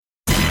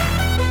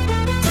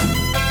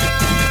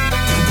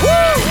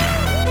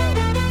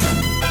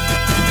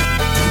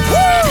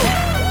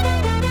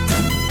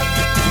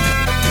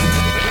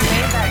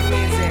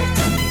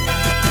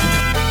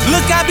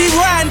I be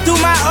riding through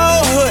my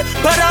old hood,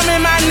 but I'm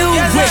in my new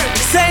whip.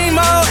 Same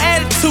old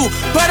attitude,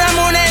 but I'm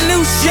on that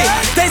new shit.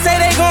 They say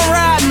they gon'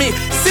 ride me,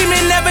 see me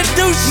never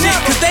do shit,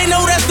 cause they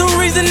know that's the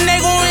reason they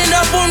gon' end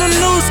up on the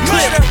news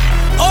clip.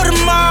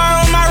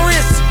 Audemars on my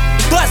wrist,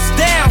 bust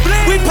down.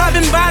 We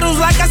poppin' bottles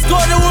like I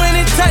scored a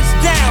winning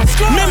touchdown.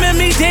 Remember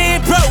me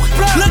dead broke,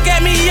 look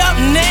at me up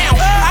now.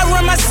 I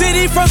run my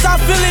city from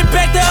South Philly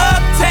back to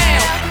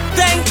Uptown.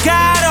 Thank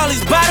God, all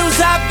these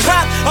bottles I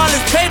pop, all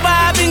this paper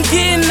I've been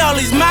getting, all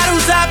these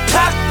models I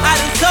pop. I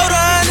done sold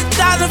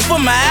 100,000 for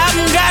my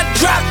album got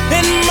dropped.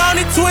 And I'm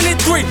only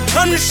 23,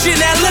 I'm the shit,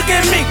 now look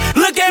at me,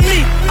 look at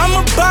me. I'm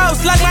a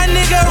boss like my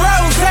nigga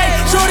Rose. Hey,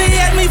 shorty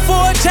asked me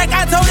for a check,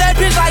 I told that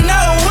bitch like no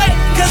way,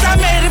 cause I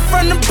made it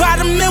from the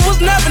bottom, it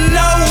was never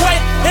no way.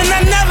 And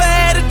I never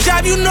had a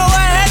job, you know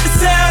I had to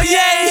sell,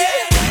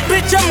 yeah.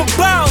 Bitch, I'm a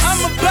boss,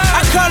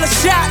 I call a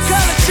shots.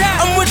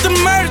 I'm with the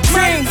murder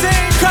team,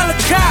 call a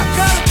cop.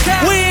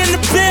 We in the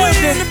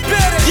building,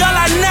 y'all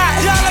are not.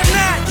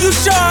 You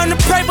showing the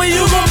paper,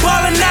 you gon'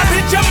 ball or not.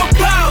 Bitch, I'm a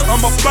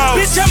boss,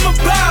 bitch, I'm a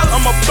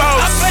boss.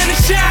 I play the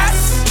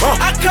shots,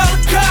 I call the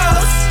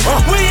cops.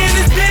 We in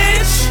this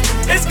bitch,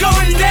 it's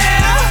going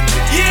down.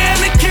 Yeah,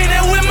 I'm the king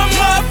that with my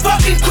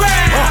motherfucking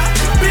crown.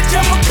 Bitch,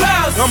 I'm a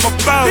boss,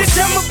 bitch,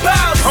 I'm a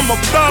boss, bitch, I'm a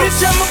boss,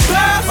 bitch, I'm a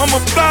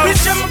boss,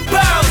 bitch,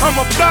 I'm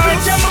a boss,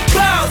 bitch,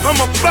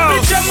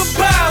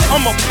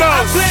 I'm a boss,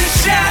 I play the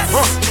shots,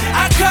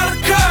 I call the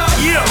cops.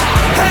 Yeah,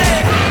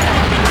 hey,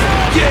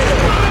 yeah,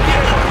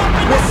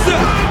 what's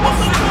up?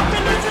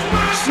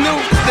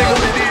 Snoop, nigga,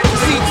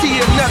 CT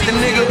or nothing,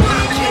 nigga.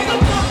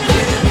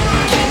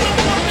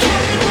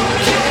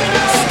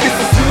 This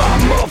is my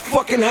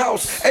motherfucking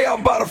house, hey,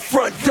 I'm by the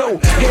front door.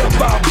 Hair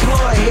by a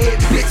blonde head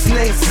bitch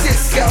named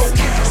Cisco.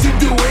 She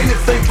do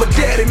anything for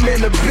daddy,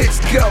 man, the bitch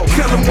go.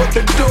 Tell him what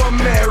the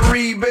doormat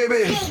read,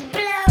 baby.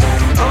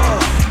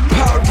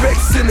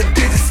 Pyrex in the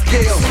digit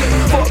scale.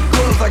 Fuck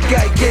gloves, I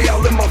got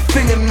Yale in my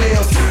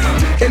fingernails.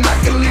 And I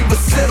can leave a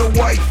set of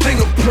white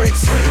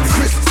fingerprints.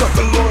 Chris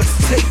Tucker Lawrence,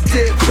 take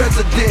dead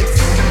presidents.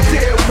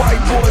 Dead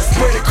white boys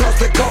spread across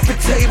the coffee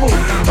table.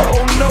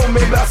 Oh no,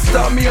 maybe I'll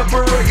start me up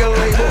a record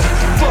label.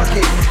 Fuck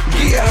it,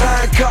 get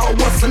high and call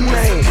what's her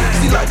name.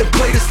 She like to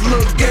play this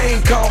little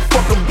game called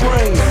fuck a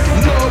brain.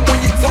 Love when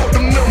you talk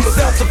them numbers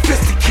sound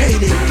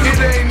sophisticated. It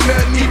ain't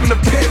nothing, even the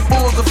pit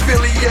bulls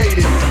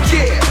affiliated.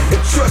 Yeah,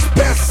 and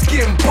trespassers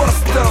getting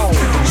bust on.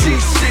 G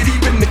shit,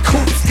 even the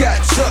coops got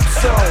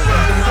chucks on.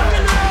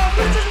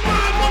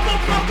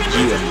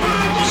 Yeah,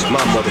 it's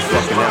my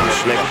motherfucking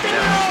house, nigga.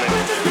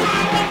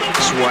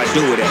 That's why I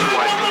do it at.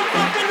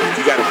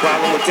 You got a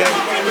problem with that?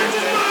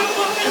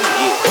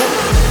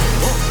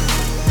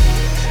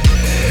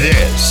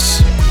 Yeah.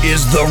 This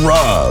is The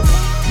Rub,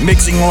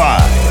 mixing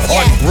live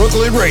on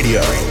Brooklyn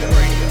Radio.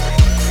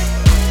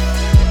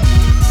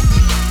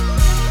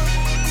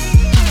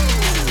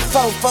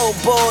 Fofo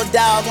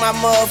bulldog, my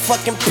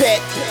motherfucking pet.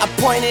 I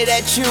pointed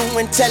at you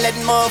and tell that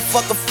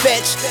motherfucker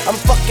fetch. I'm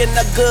fucking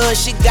her good,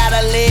 she got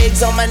her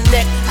legs on my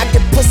neck. I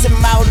can pussy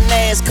mouth and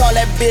ass, call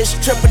that bitch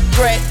triple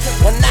threat.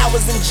 When I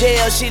was in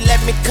jail, she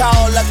let me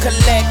call her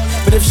collect.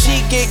 But if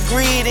she get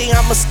greedy,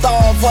 I'ma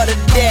starve her to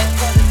death.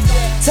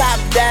 Top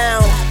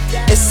down,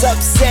 it's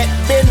upset.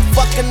 Been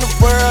fucking the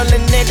world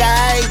and nigga,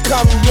 I ain't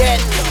come yet.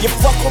 You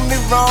fuck with me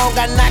wrong,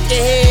 I knock your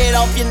head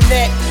off your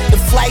neck.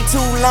 The flight too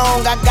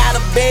long, I got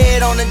a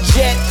bed on a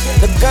jet.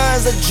 The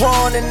guns are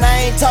drawn and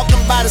I ain't talking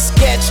about a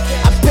sketch.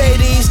 I pay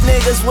these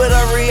niggas with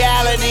a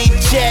reality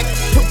check.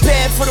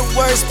 Prepared for the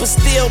worst, but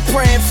still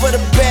praying for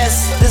the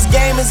best. This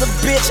game is a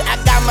bitch, I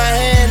got my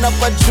hand up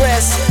her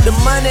dress. The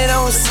money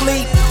don't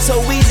sleep, so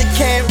easy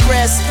can't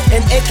rest.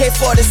 And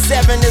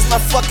AK-47 is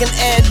my fucking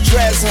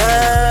address,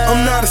 huh?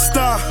 I'm not a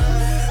star,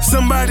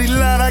 somebody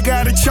lied, I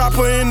got a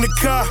chopper in the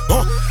car.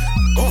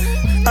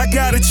 I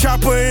got a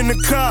chopper in the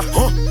car.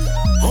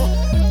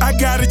 I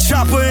got a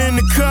chopper in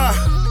the car.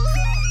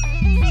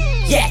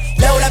 Yeah,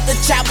 load up the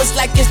choppers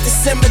like it's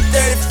December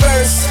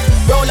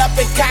 31st. Roll up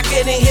and cock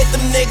it and hit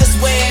them niggas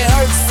where it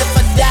hurts. If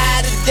I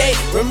die today,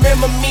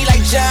 remember me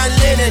like John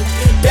Lennon.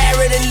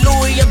 Barrett and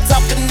Louis, I'm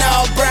talking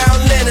all brown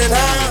linen,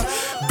 huh?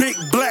 Big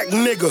black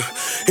nigga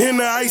in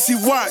the icy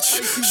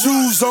watch.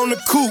 Shoes on the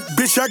coupe,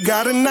 bitch, I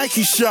got a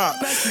Nike shop.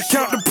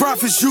 Count the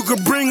profits, you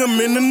can bring them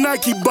in the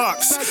Nike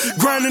box.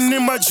 Grinding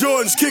in my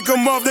Jordans, kick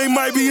them off, they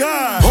might be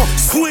high.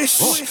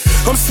 Swish,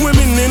 I'm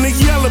swimming in a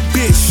yellow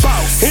bitch.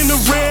 In the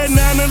red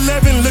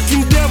 911,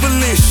 looking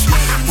devilish.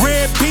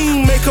 Red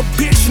beam make a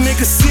bitch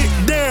nigga sit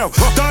down.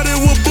 Thought it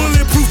was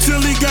bulletproof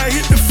till he got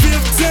hit the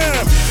 5th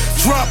time.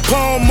 Drop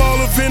palm all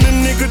up in a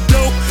nigga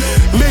dope.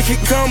 Make it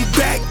come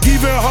back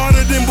even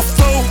harder than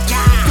before.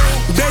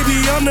 Baby,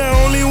 I'm the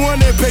only one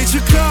that paid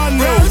your car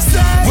note.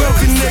 Well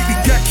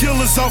connected, got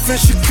killers off in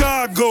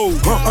Chicago.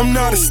 I'm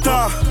not a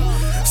star,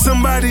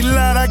 somebody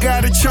lied, I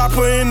got a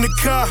chopper in the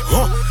car.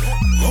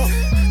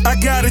 I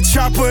got a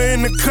chopper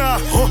in the car.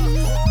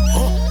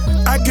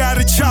 I got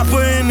a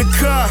chopper in the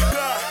car.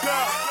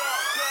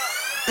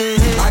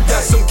 I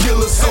got some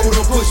killers sold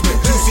on pushman.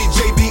 Juicy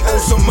JB on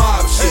some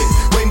mob shit.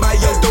 Waiting by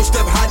your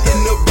doorstep, hot in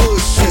the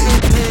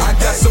bullshit. I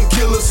got some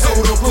killer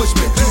soda, push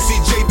me. Juicy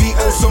JB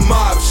on some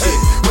mob shit.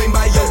 Wait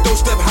by your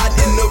doorstep, hot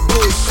in the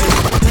bullshit.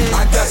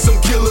 I got some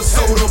killer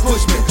soda,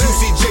 push me.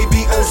 Juicy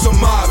JB on some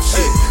mob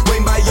shit.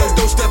 Wait by your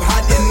doorstep,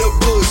 hot in the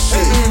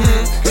bullshit.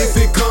 If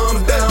it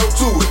comes down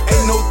to it,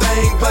 ain't no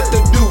thing but to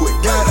do it.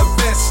 Got a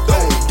vest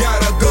on,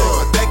 got a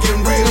gun that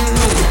can really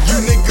do it. You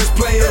niggas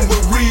playing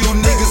with real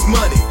niggas'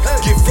 money.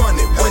 Get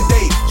fronted. One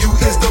day you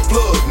is the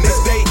plug,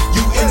 next day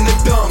you in the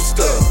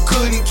dumpster.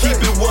 Couldn't keep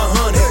it 100,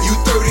 you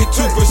 32%.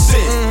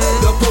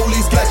 The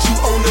police got you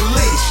on the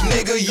leash,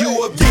 nigga. You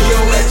a video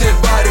at that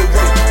body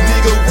work,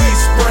 nigga. We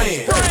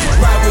spraying.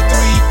 Ride with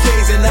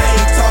 3Ks and I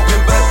ain't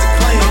talking about the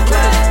claim.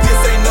 This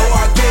ain't no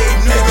arcade,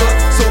 nigga.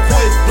 So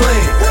quit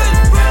playing.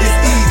 It's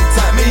eating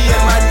time, me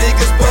and my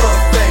niggas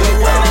buffet.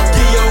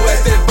 Video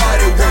at that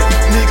body work,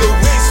 nigga.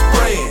 We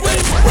spraying.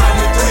 Ride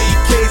with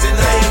 3Ks and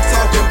I ain't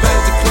talking about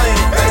the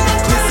claim.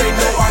 This ain't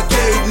no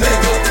arcade,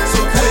 nigga. So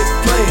quit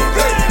playing.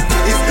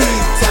 It's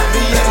eating time,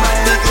 me and my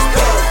niggas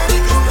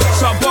buffet.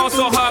 So I ball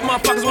so hard,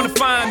 motherfuckers wanna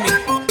find me.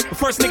 But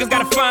first niggas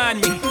gotta find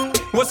me.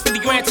 What's 50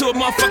 grand to a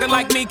motherfucker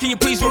like me? Can you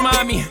please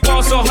remind me?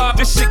 Ball so hard,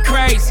 this shit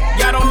crazy.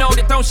 Y'all don't know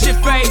that don't shit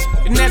phase.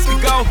 And as we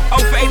go,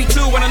 0 for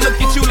 82 when I look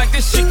at you like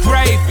this shit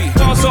gravy.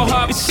 Ball so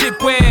hard, this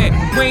shit weird.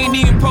 We ain't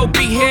even Pope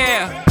be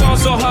here. Ball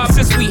so hard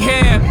since we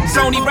here. It's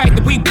only right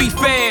that we be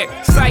fair.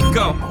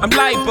 Psycho, I'm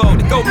libo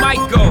to go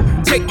Michael.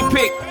 Take your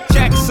pick.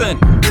 Jackson,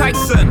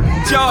 Tyson,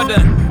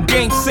 Jordan,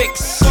 Game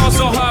 6. Ball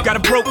so hard, got a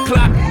broke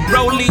clock.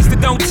 Rollies that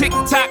don't tick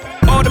tock.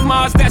 All the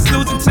Mars that's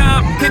losing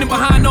time, hidden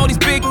behind all these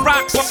big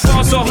rocks.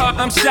 Ball so hard,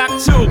 I'm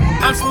shocked too.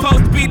 I'm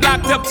supposed to be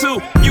locked up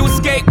too. You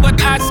escape, but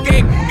I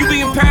escape. You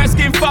be in Paris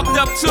getting fucked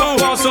up too.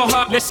 Ball so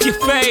hard, let's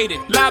get faded.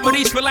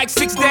 Liberties for like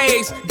 6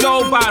 days.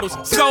 Gold bottles,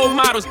 soul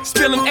models,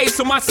 spilling ace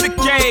on my sick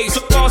days.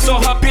 Ball so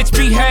hard, bitch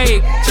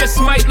behave. Just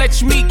might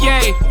let you meet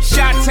gay.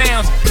 Shot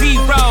towns,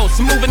 D-Rolls,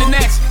 moving the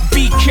next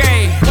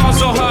BK. Ball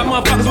so hard,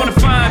 motherfuckers wanna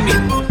find me.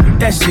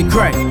 That shit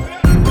crack.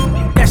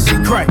 That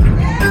shit crack.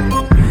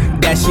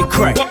 That shit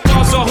crack.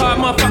 Ball so hard,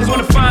 motherfuckers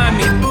wanna find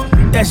me.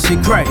 That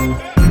shit crack.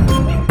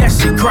 That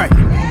shit crack.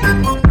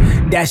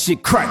 That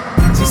shit crack.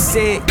 She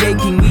said, yeah,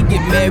 can we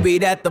get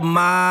married at the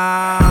mall?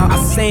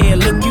 I said,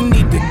 look, you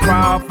need to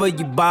crawl for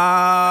your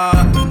bar.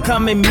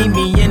 Come and meet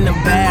me in the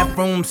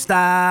bathroom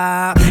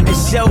style and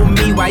show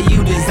me why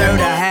you deserve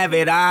to have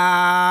it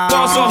all.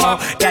 Ball so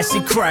hard. That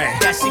shit crack.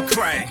 That shit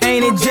crack.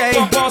 Ain't it, Jay?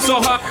 Ball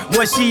so hard.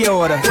 What she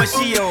order? What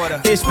she order?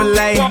 Fish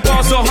fillet.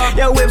 Ball so hard.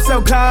 Your whip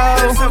so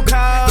cold. So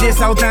cold. This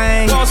whole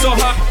thing. Ball so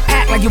hard.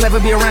 Act like you ever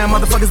be around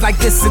motherfuckers like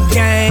this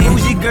again.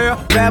 Who's your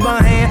girl? Grab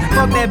her hand.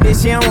 Fuck that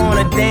bitch, she don't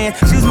wanna dance.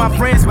 She's my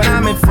friends, but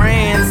I'm in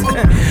France.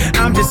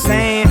 I'm just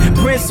saying,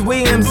 Prince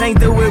Williams ain't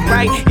do it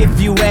right if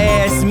you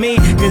ask me.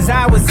 Cause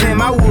I was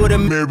him, I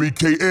would've Mary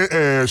Kate and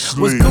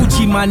Ashley. Was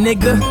Gucci my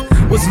nigga?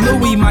 Was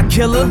Louis my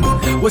killer?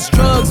 Was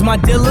drugs my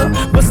dealer?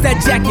 What's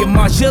that jacket,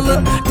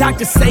 Margilla?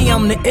 Doctors say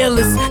I'm the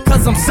illest,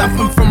 cause I'm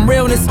suffering from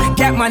realness.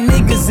 Got my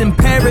niggas in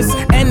Paris,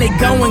 and they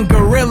going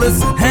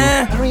gorillas,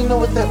 huh? I don't even know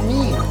what that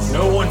means.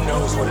 No one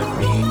knows what it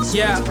means.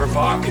 Yeah. It's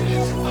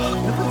provocative.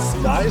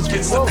 Guys,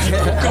 Gets the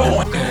people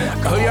going.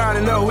 Oh, you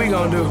already know what we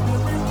gonna do.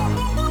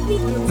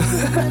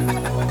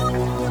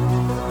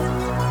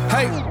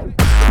 Hey.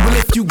 Well,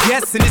 if you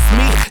guessing it's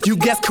me, you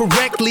guess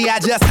correctly. I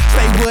just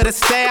say with a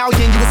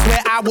stallion, you would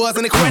swear I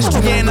wasn't a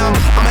question.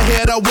 I'ma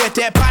hit her with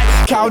that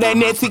pipe, call that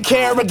Nancy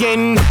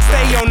Kerrigan.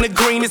 Stay on the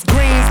greenest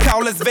greens,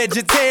 call us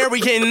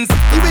vegetarians.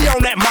 You be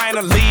on that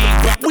minor league,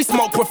 but we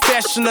smoke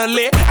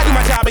professionally. I do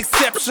my job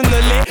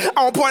exceptionally,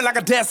 on point like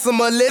a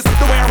decimalist.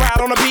 The way I ride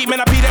on the beat, man,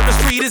 I beat every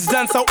street, it's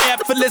done so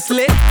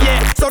effortlessly.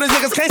 Yeah, so these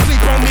niggas can't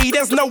sleep on me,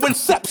 there's no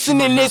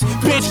inception in this.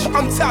 Bitch,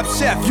 I'm top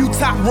chef, you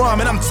top rum,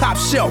 and I'm top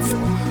shelf.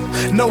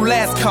 No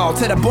last call,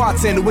 tell the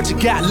bartender what you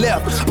got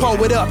left. Pour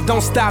it up,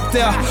 don't stop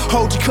there.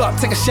 Hold your cup,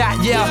 take a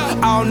shot, yeah.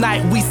 All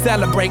night we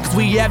celebrate, cause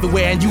we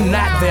everywhere and you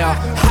not there.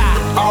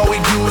 Ha. All we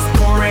do is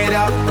pour it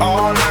up,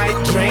 all night,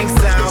 drinks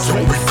out.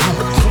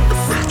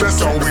 That's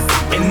all we do.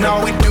 And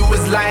all we do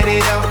is light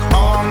it up,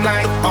 all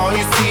night. All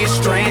you see is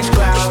strange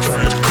clouds.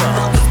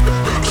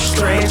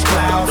 Strange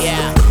clouds.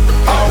 Yeah.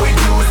 All we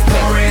do is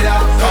pour it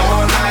up,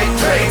 all night,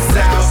 drinks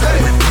out. That's all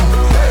we do.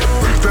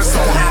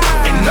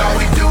 And all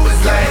we do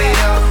is light it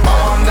up.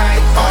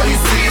 All you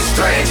see is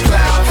strange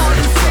clouds.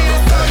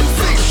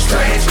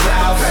 Strange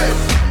clouds.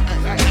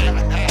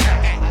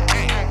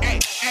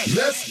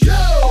 Let's go.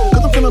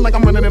 Cause I'm feeling like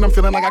I'm running and I'm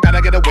feeling like I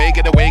gotta get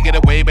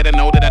away. But I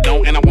know that I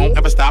don't and I won't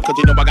ever stop. Cause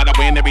you know I gotta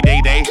win every day.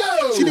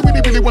 Go. She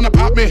didn't really wanna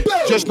pop me.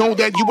 Just know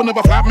that you will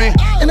never flop me.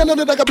 And I know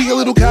that I gotta be a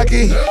little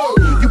cocky.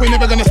 You ain't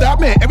never gonna stop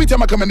me. Every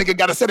time I come a nigga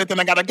gotta set it, then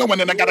I gotta go and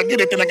then I gotta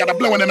get it, then I gotta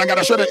blow and then I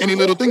gotta shut it. Any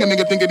little thing a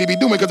nigga think that he be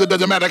doing, cause it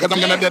doesn't matter, cause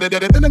I'm gonna dead it.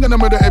 Then I'm gonna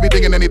murder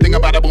everything and anything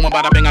about a boom,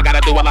 about a bing. I gotta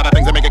do a lot of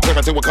things to make it clear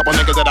to a couple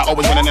niggas that I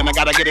always win and then I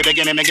gotta get it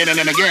again and again and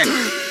then again.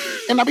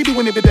 And I be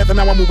doing it to death, and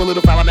now I move a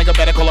little foul. A nigga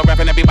better call a rap,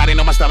 and everybody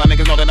know my style.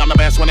 Niggas know that I'm the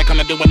best when it come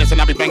to doing this. And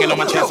I be banging on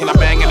my chest, and I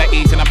bang in the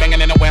east, and I banging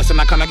in the west. And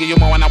I kinda give you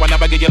more, and I will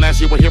never give you less.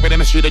 You will hear it in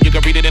the street, and you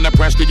can read it in the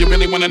press. Do you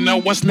really wanna know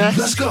what's next?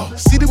 Let's go.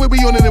 See the way we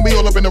on it, and we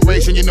all up in the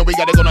race. And you know we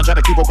gotta go and try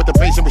to keep up with the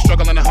pace. And we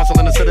struggling to hustle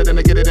and to set it and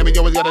to get it. And we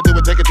always gotta do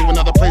it, take it to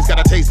another place.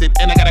 Gotta taste it,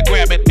 and I gotta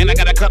grab it. And I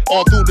gotta cut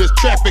all through this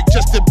traffic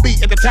just to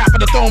be at the top of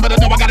the throne. But I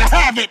know I gotta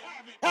have it.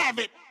 Have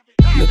it.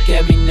 Look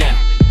at me now.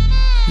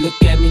 Look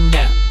at me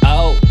now.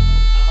 Oh.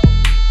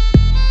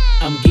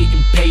 I'm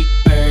getting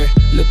paper.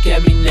 Look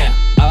at me now.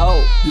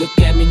 Oh. Look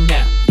at me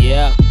now.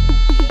 Yeah.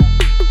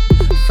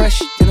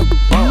 Fresh than a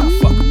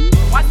motherfucker.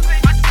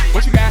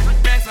 What you got?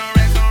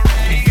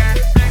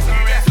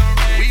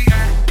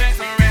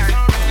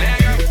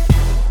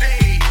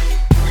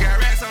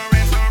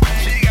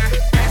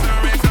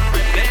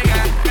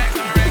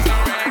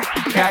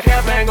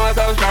 Got bang going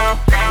so strong.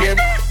 Yeah,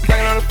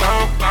 talking on the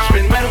phone.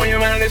 Spend money when you're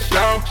running this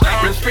slow.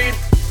 Real street,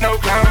 no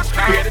clowns.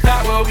 We at the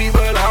top where we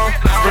belong.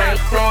 Spread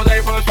rose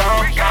for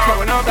strong.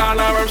 Smoking on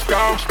dollar, I'm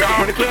strong.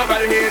 When the club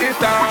out of here, this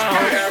song.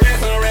 Got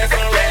rest on rest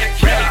on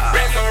rest.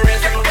 Rest on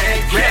rest on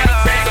rest. Rest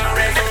on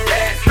rest on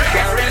rest.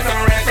 Got rest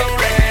on rest on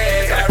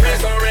rest. Got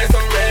rest on rest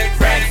on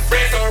rest.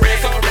 Rest on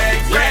rest on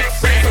rest.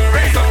 Rest on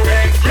rest on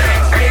rest.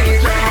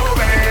 Ain't trying to hold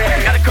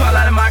back. Got a call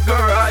out of my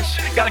garage.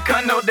 Got a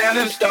condo down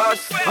in the stars.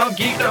 I'm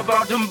geeked up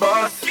off them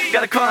bars.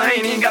 Got a car,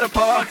 ain't even got a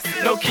park.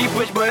 No key,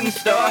 push button,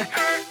 start.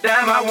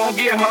 Damn, I won't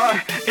get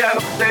hard. Yeah,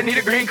 they need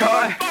a green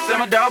card. Sell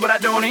my dog, but I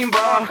don't even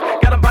bar.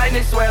 Got a bite and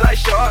they sweat like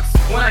sharks.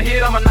 When I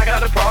hit, I'ma knock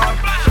out the park.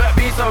 Trap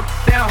beat so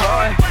damn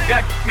hard.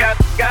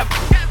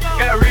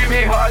 Got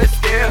remake hard as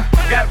steel.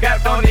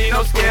 Got don't need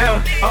no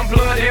skill. I'm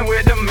plugged in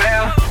with the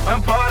mail.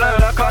 I'm part of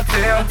the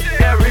cartel.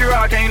 Yeah,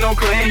 re-rock ain't no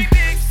clean.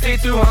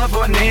 C200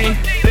 for a knee.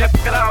 Left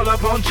it all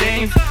up on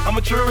jeans. I'm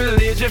a true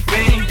religion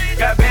fiend.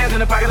 Got bands in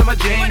the pocket of my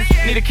jeans.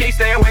 Need a key,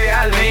 stay away,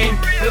 I lean.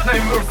 This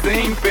ain't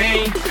routine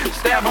fiend.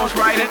 Stab on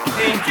right at the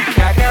team.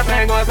 Got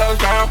campaign going so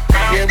strong.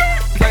 Yeah,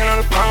 talking on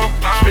the phone.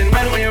 Spend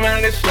money when you're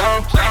running this slow.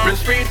 Real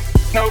street,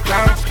 no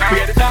clowns. We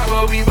at the top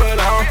where we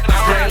belong.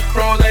 Spread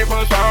rose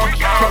for strong.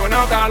 Throwing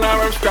on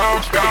dollar, I'm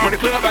strong. When the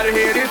club out of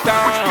here, this song.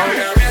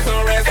 Got rest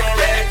on rest on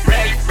rest.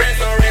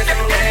 Rest on rest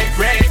on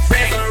rest.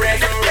 Rest on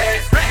rest on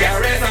rest.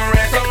 Got rest on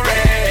rest on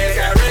rest.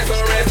 Got rest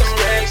on rest on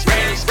rest.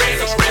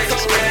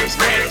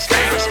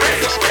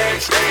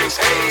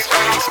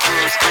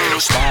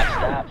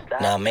 Stop.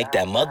 Now make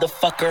that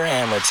motherfucker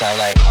hammer time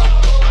like.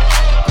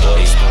 Go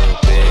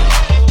stupid.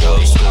 Go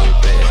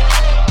stupid.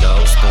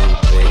 Go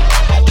stupid.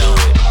 I do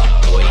it.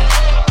 Boy,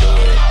 do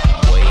it.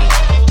 Boy,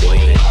 do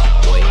it.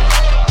 Boy,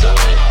 do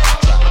it.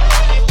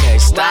 Okay,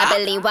 stop.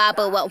 Wobbly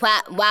wobble,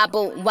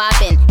 wobble,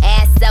 wobbin'.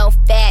 Ass so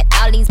fat,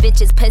 all these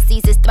bitches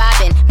pussies is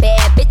throbbing.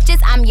 Bad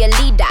bitches, I'm your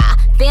leader.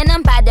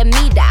 Phantom by the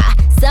meter.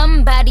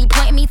 Somebody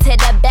point me to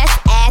the best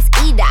ass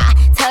eater.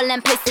 Tell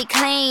them pussy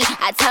clean,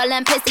 I tell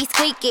them pussy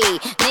squeaky.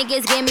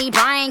 Niggas give me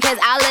brain, cause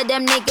all of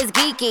them niggas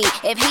geeky.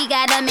 If he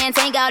got a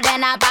Mantango,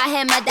 then I buy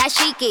him a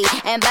dashiki.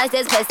 And bust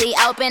his pussy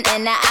open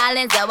in the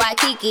islands of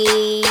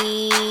Waikiki.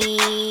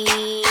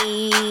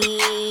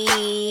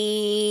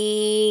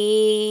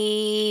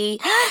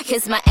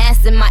 Kiss my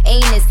ass and my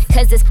anus,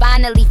 cause it's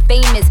finally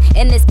famous.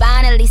 And it's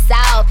finally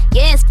solved,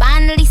 yeah, it's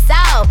finally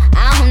solved.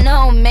 I don't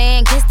know,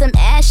 man, kiss them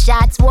ass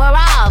shots wore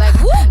off. Like,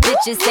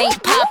 bitches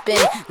ain't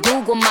poppin',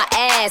 Google my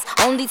ass.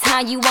 Only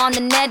time you on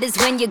the net is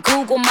when you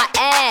Google my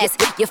ass.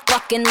 You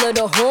fucking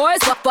little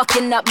whores,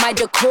 fucking up my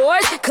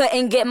decors.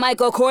 Couldn't get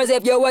Michael Kors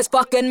if you was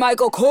fucking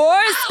Michael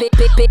Kors.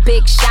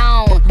 Big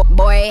Sean,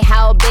 boy,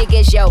 how big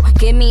is yo?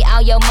 Give me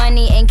all your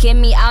money and give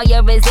me all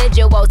your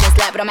residuals and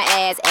slap it on my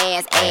ass.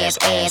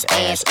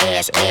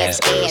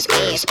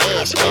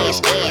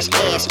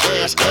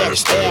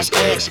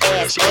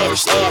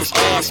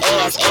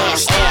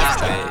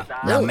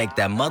 Now make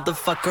that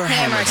motherfucker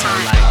hammer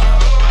time like.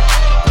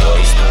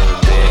 Go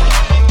stupid,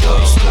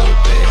 go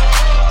stupid,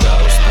 go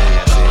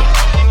stupid,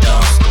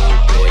 go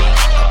stupid,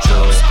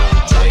 go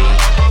stupid,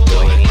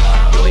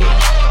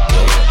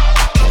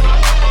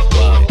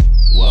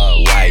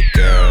 whoa, white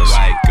girls,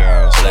 black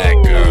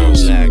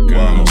girls,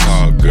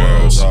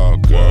 all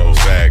girls,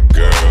 fat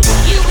girls.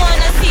 You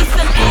wanna see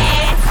some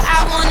ass?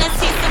 I wanna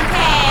see some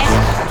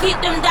cash. Keep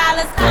them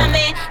dollars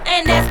coming,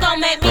 and that's gon'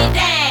 make me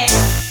dance.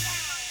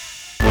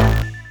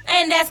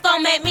 And that's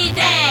gon' make me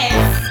dance.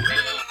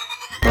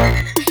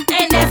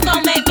 And that's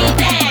gon' make me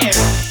dance.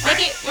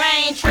 Make it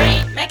rain,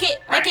 tree. Make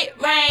it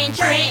rain,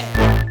 tree.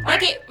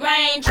 Make it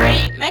rain,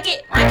 tree. Make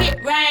it rain,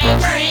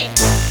 tree.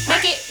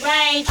 Make it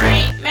rain,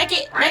 tree. Make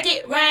it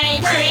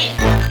rain, tree.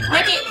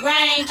 Make it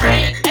rain,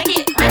 tree.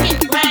 Make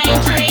it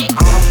rain, tree.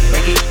 I'ma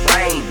make it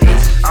rain,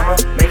 bitch. I'ma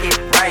make it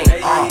rain.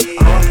 I'ma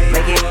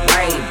make it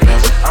rain,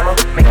 bitch. I'ma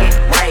make it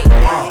rain.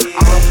 I'ma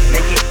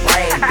make it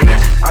rain,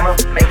 bitch. I'ma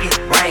make it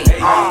rain.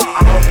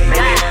 I'ma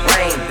make it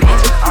rain,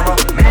 bitch. I'ma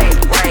make it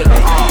rain.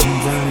 I'm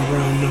riding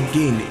around, I'm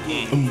getting it.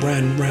 I'm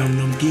riding around,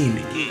 I'm getting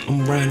it. I'm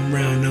riding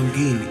around, I'm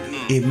getting it.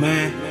 If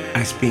mine,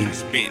 I spend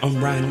it. I'm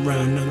riding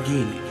around, I'm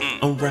getting it.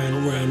 I'm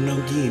riding around,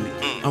 I'm getting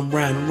it. I'm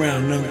riding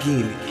around, I'm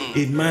getting it.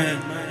 It's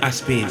mine, I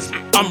spend it.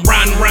 I'm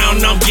riding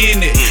around, I'm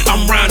getting it.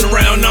 I'm riding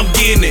around, I'm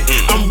getting it.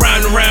 I'm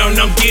riding around,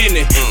 I'm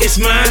getting it. It's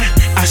mine,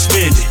 I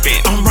spend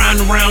it. I'm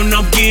riding around,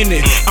 I'm getting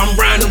it. I'm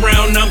riding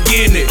around, I'm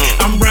getting it.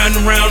 I'm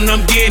riding around,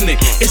 I'm getting it.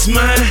 It's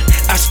mine,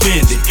 I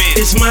spend it.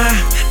 It's mine,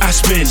 I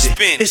spend it.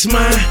 It's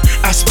mine,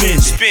 I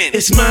spend it.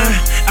 It's mine,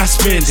 I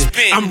spend it.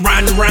 I'm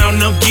riding around,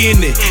 I'm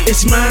getting it.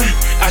 It's mine,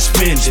 I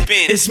spend it.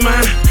 It's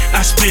mine,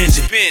 I spend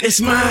it.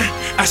 It's mine,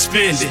 I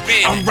spend it.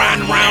 I'm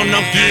riding around,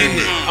 I'm getting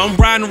it. I'm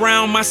riding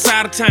around my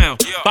side of town.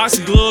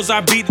 Boxing gloves,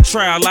 I beat the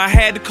trial. I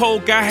had the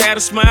coke, I had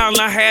a smile, and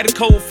I had a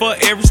coat for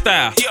every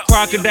style.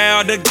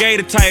 Crocodile, the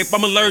gator type.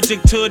 I'm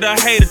allergic to the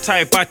hater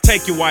type. I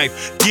take your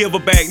wife, give her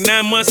back.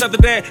 9 months after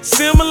that,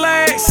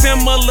 similar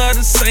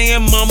to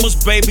saying mama's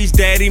baby's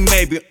daddy,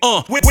 maybe.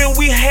 When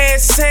we had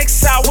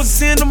sex, I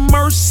was in a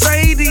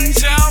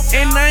Mercedes,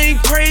 and I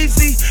ain't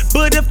crazy,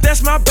 but if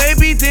that's my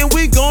baby, then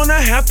we gonna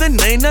have to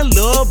name that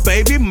little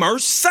baby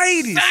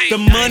Mercedes. The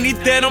money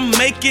that I'm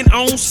making,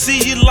 I don't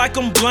see it like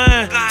I'm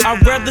blind.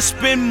 I'd rather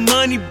spend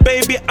money,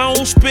 baby, I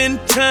don't spend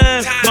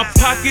time. My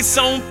pockets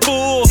on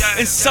full,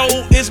 and so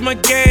is my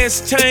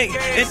gas tank,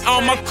 and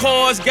all my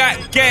cars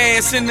got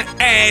gas in the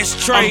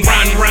ashtray. I'm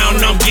riding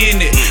around, I'm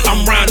getting it.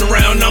 I'm riding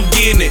around, I'm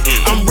getting it.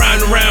 I'm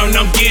riding around,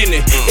 I'm getting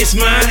it. It's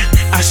mine,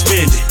 I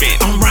spend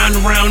it. I'm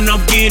riding around,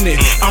 I'm getting it.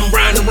 I'm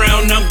riding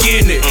around, I'm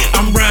getting it.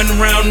 I'm riding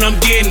around, I'm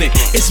getting it.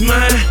 It's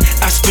mine,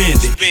 I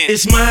spend it.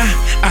 It's mine,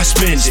 I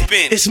spend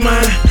it. It's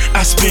mine,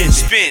 I spend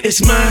it.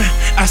 It's mine,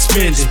 I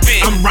spend it.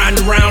 I'm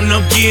riding around,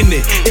 I'm getting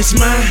it. It's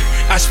mine,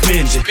 I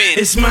spend it.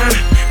 It's mine,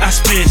 I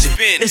spend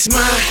it. It's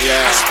mine,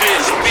 I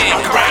spend it.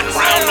 I'm riding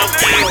around, I'm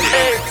getting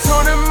it.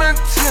 Tony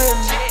Martin,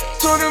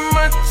 Tony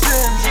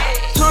Martin,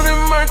 Tony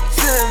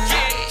Martin,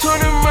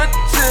 Tony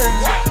Martin.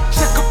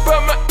 Check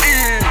about my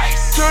ears.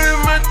 Tony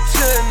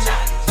Martin,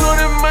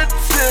 Tony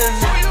Martin,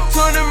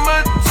 Tony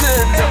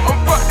Martin.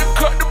 I'm about to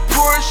cut the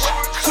Porsche.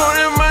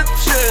 Tony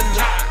Martin,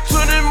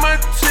 Tony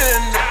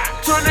Martin,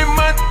 Tony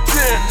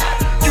Martin.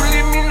 You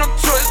leave me no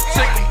choice,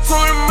 take him.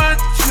 Tony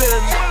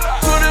Martin,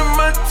 Tony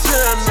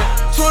Martin,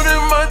 Tony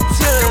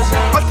Martin.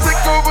 I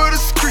take over the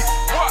street,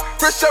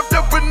 fresh out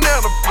that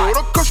banana boat.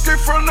 I come straight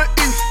from the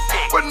east,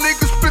 but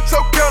niggas spit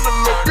out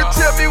cantaloupe. You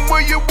tell me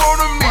where you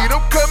wanna meet,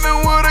 I'm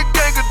coming with a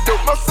gang of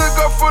dope. My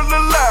cigar full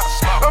of laughs,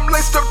 I'm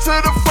laced up to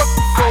the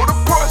fucking coat. The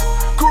Porsche,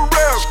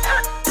 Carrera,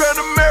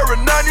 Panamera,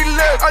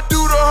 911. I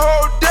do the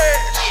whole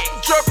dash,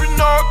 dropping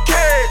all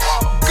cash.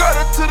 Got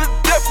it to the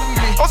death of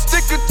me, I'm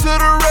sticking to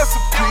the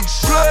recipe.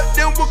 Blood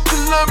then with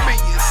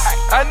Colombians,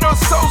 I know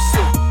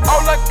Sosa.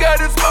 All I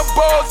got is my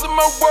balls and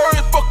my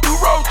words, fuck you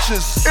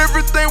roaches.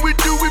 Everything we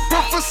do, we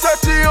put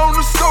Versace on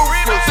the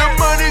sofa. The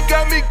money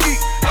got me geek,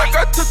 like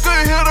I took a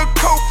hit of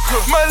coca.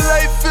 My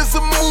life is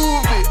a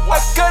movie, I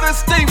gotta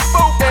stay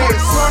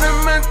focused. Tony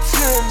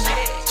Martin,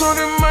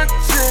 Tony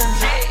Martin,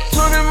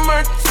 Tony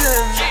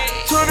Martin,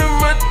 Tony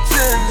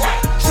Martin.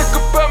 Check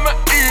about my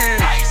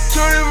ears.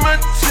 Tony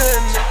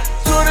Martin,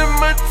 Tony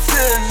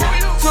Martin,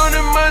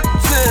 Tony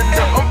Martin.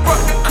 I'm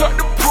about to cut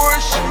the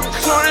Porsche.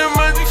 Tony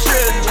Martin,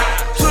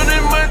 Tony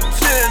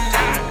Martin,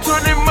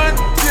 Tony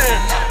Martin.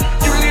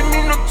 You leave me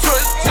no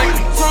choice, take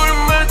it. Tony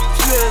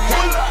Martin,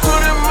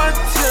 Tony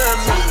Martin,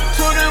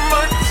 Tony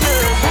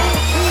Martin.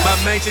 My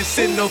mansion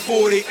sitting on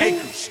 40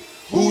 acres.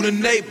 Who the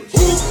neighbors?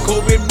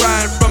 Kobe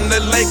Bryant from the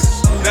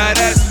Lakers. Now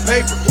that's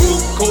paper.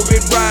 Kobe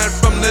Bryant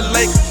from the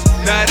Lakers.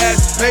 Now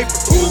that's paper.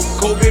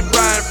 Kobe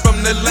Bryant from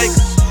the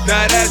Lakers.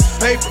 Now that's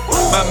paper.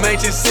 My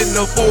mansion sitting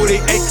on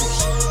 40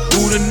 acres.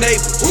 Who the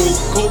neighbors?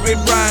 Kobe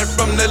Bryant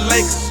from the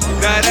Lakers.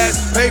 Now that's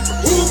paper.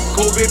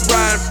 Kobe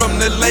Bryant from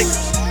the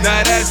Lakers.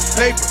 Now that's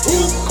paper.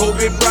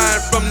 Kobe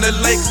Bryant from the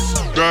Lakers.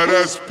 Now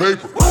that's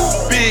paper.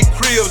 Big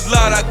cribs,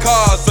 lot of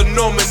cars,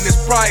 enormous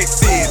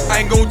prices.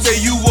 I ain't gon' tell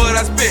you what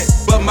I spent,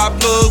 but my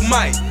plug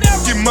might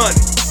get money,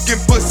 get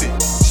pussy,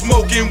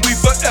 smoking weed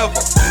forever.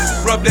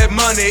 Rub that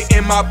money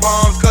in my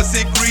palms, cause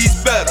it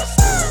grease better.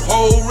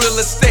 Whole real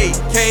estate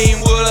came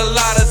with a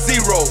lot of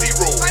zeros.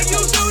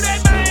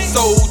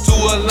 Sold to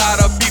a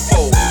lot of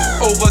people.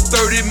 Over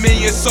 30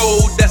 million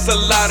sold, that's a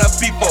lot of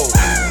people.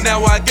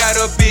 Now I got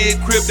a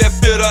big crib that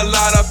fit a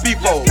lot of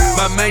people.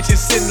 My mansion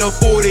sitting on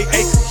 40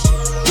 acres.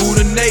 Who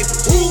the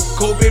neighbors?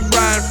 Kobe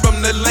Bryant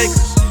from the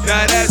Lakers.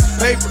 Now that's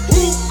paper.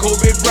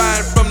 Kobe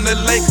Bryant from the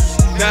Lakers.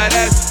 Now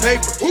that's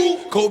paper.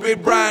 Kobe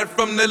Bryant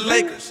from the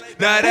Lakers.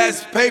 Now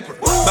that's paper.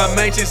 My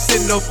mansion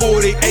sitting on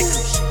 40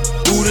 acres.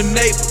 Who the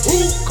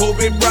neighbors?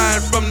 Kobe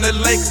Bryant from the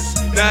Lakers.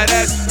 Now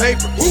that's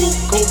paper.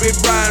 Kobe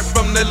Bryant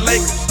from the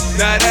Lakers.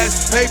 Now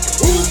that's paper.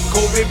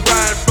 Kobe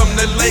Bryant from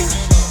the Lakers.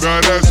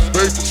 Now that's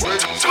paper.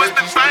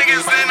 Twisting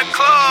fingers in the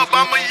club,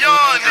 I'm a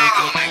young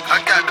nigga.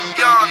 I got them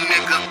young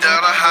niggas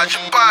that'll hide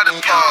your body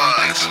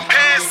parts.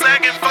 Pants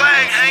sagging,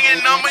 flag hanging,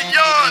 I'm a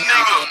young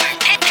nigga.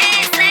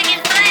 Pants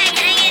sagging, flag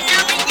hanging,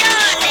 I'm a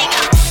young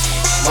nigga.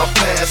 My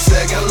pants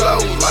sagging low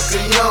like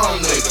a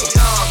young nigga.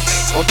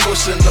 I'm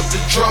pushing up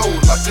the dro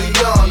like a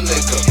young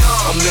nigga.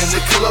 I'm in the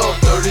club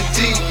 30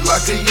 deep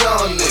like a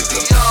young nigga.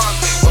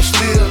 I'm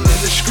still in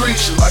the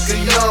streets like a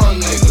young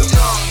nigga.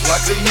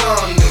 Like a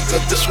young nigga,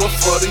 this one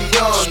for the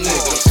young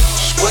niggas.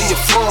 Where you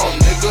from,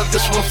 nigga?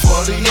 This one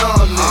for the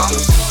young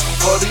niggas.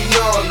 For the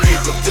young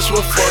nigga, this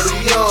one for the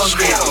young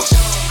niggas.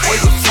 Where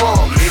you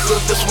from, nigga?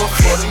 This one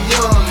for the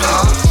young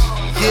niggas.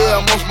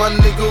 Yeah, most my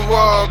nigga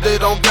robbed, they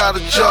don't got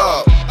a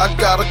job. I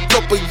got a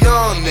couple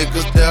young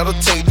niggas that'll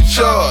take the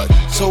charge.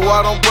 So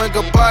I don't bring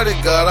a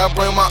bodyguard, I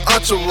bring my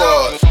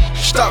entourage.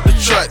 Stop the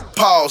track,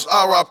 pause,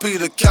 R.I.P.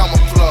 the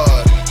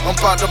camouflage. I'm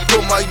about to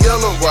put my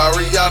yellow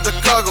Rari out the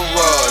car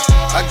garage.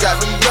 I got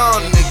them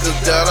young niggas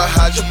that'll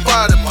hide your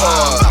body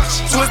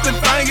parts. Twisting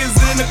fingers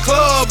in the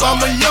club,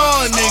 I'm a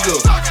young nigga.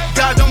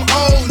 Got them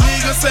old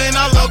niggas saying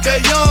I love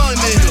that young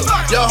nigga.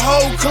 Your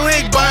whole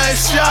clique buying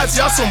shots,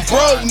 y'all some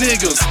broke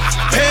niggas.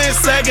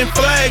 Pants sagging,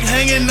 flag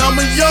hanging, I'm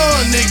a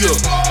young nigga.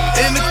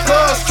 In the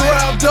club,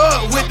 strapped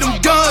up with them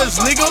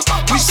guns, nigga.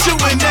 We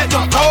shooting at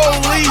the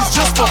police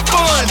just for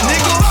fun,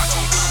 nigga.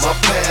 My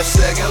pants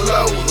sagging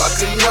low like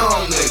a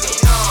young nigga.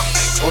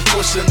 I'm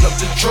pushing up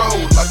the dro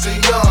like a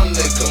young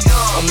nigga.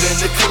 I'm in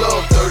the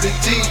club 30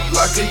 deep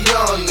like a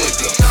young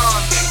nigga.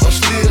 I'm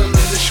still in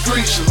the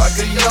streets like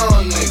a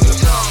young nigga.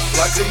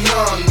 Like a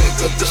young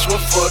nigga, this one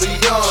for the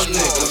young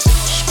niggas.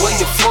 Where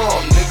you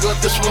from, nigga?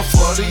 This one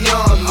for the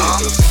young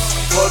niggas.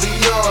 For the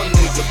young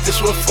nigga,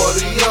 this one for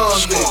the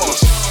young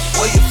niggas.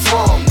 Where you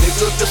from,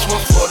 nigga? This one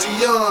for the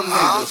young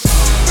niggas.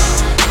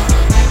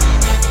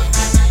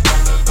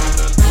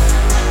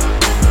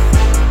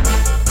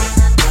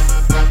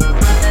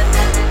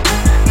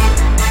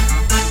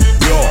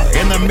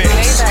 In the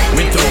mix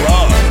with the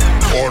Rub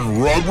on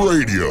Rub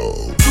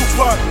Radio.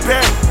 Tupac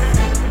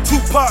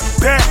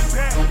back.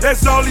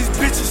 That's all these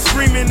bitches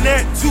screaming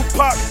that.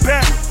 Tupac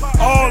back.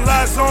 All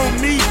eyes on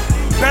me.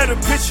 Better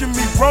picture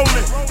me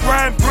rolling.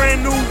 Riding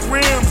brand new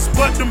rims,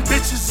 but them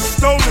bitches are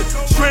stolen.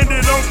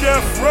 Stranded on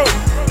death row.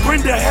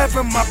 Brenda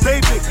having my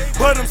baby,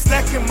 but I'm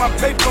stacking my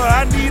paper.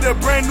 I need a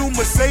brand new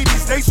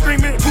Mercedes. They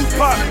screaming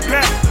Tupac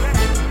back.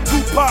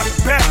 Tupac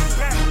back.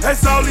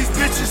 That's all these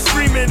bitches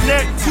screaming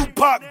that.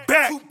 Tupac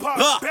back.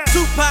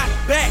 Tupac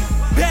back.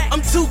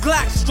 I'm 2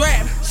 Glock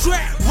strapped.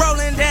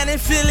 Rolling down in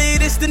Philly,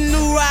 this the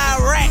new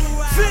Iraq.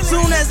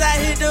 Soon as I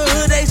hit the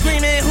hood, they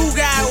screaming who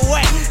got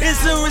whack.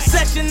 It's a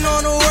recession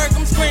on the work,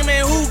 I'm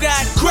screaming who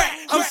got crack.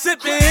 I'm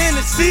sipping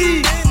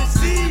Hennessy,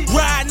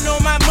 riding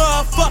on my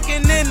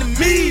motherfucking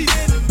enemies.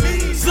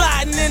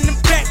 Sliding in the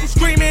back, I'm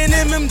screaming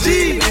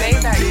MMG.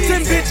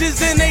 10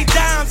 bitches and they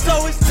dime,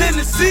 so it's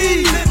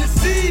Tennessee.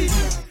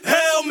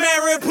 Hail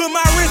Mary, put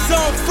my wrist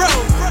on fro.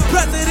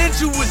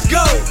 Presidential was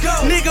go.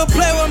 Nigga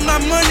play with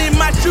my money,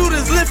 my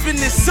shooters lifting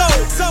his soul.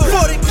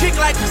 40 kick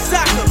like a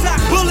soccer,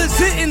 bullets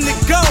hitting the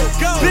goal.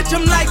 Bitch,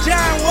 I'm like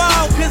John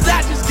Wall, cause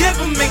I just give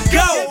him and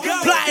go.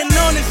 Plotting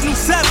on this new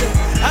 7,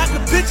 I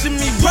can picture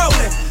me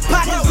rolling.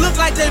 Pockets look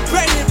like they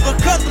pregnant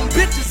because them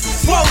bitches are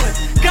swollen.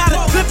 Got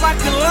a clip like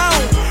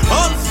cologne,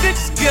 all the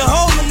sticks can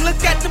hold them.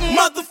 Look at the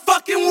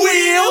motherfucking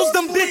wheels,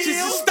 them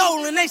bitches are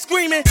stolen. They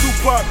screaming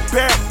Tupac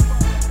back.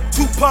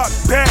 Tupac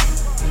back.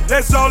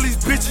 That's all these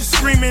bitches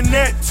screaming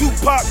that.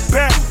 Tupac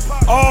back.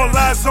 All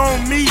eyes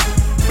on me.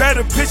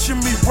 Better picture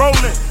me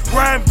rolling.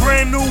 Riding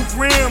brand new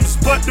rims,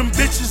 but them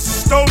bitches are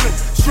stolen.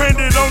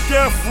 Stranded on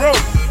death row.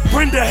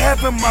 Brenda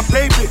having my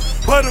baby,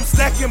 but I'm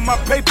stacking my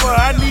paper.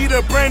 I need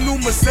a brand new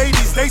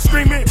Mercedes. They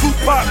screaming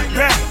Tupac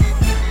back.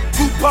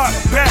 Tupac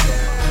back.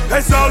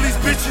 That's all these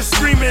bitches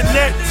screaming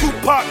that.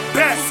 Tupac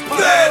back.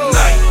 That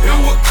night, it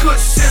was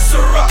Kush and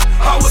Ciroc.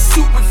 I was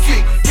super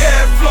geek.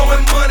 Yeah,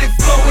 flowing, money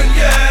flowing.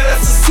 Yeah,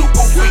 that's a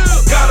super week.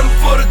 Got him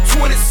for the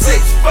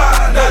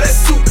 26.5. Now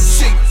that's super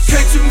cheap.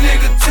 Can't you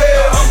nigga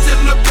tell? I'm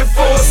just looking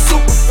for a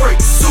super freak.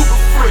 Super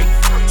freak.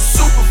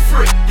 Super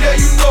freak. Yeah,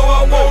 you know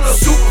I want a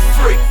super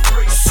freak.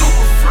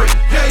 Super freak.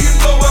 Yeah, you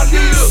know I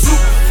need a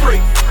super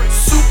freak.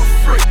 Super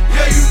freak.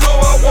 Yeah, you know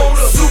I want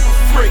a super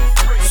freak.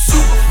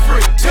 Super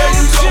freak. Yeah,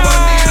 you know I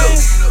need a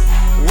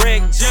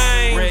Rick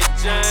James,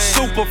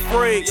 super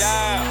freak.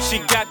 She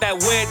got that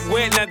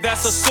wet, now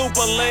that's a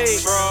super league.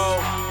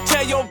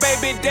 Tell your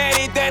baby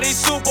daddy that he's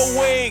super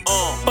weak.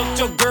 Fucked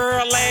your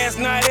girl last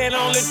night, it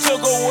only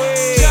took a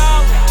week.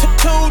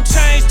 2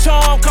 chains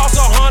charm cost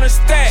 100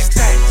 stacks.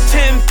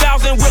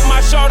 10,000 with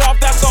my shirt off,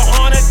 that's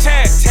 100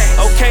 tax.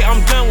 Okay,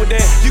 I'm done with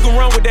that. You can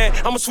run with that.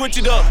 I'ma switch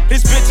it up.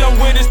 This bitch I'm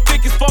with is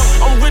thick as fuck.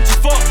 I'm rich as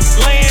fuck.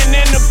 Laying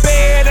in the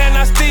bed and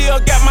I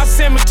still got my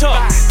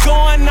scimitar.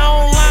 Going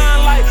online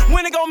like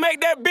when they gon' make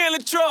that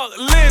Billy truck.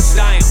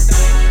 Listen,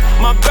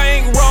 my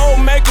bankroll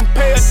make 'em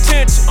pay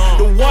attention.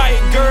 The white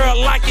girl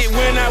like it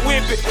when I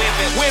whip it,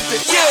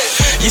 yeah.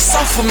 You're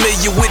so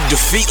familiar with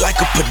defeat like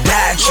a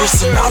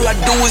podiatrist, and all I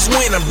do is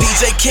win. I'm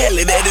DJ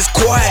Khaled at his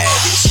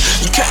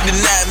quietest. You can't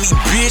deny me,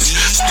 bitch.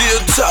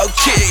 Still talk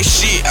cash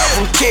shit. I'm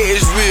from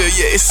Cashville,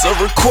 yeah, it's a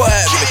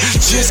requirement.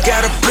 Just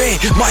got a plan,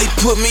 might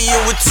put me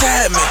in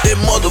retirement. That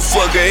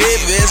motherfucker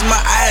heavy as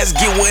my eyes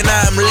get when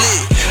I'm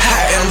lit.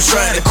 and I'm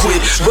trying to quit.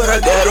 But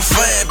I got a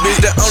fine bitch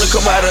that only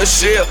come out of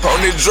shell.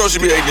 On the drugs, she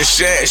be acting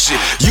shy and shit.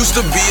 Used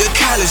to be a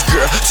college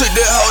girl, took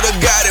that hoe to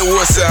got it.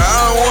 What's I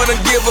don't wanna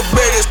give her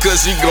babies,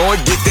 cause she gon'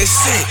 get that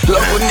set.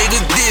 Love a nigga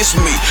diss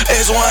me,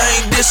 that's why I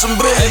ain't dissing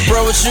back. Hey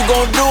bro, what you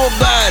gon' do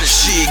about it?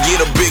 Shit,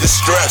 get a bigger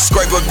strap,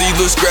 scrape up these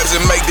little scraps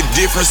and make the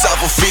difference off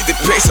of 50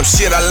 pay. Some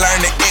shit I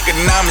learned in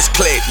economics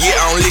class. Yeah,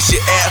 I don't let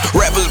shit out.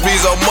 Rappers be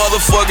so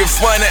motherfucking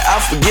funny, I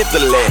forget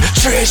the laugh.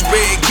 Trash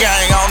bag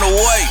gang on the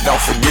way,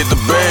 don't forget the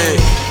bag.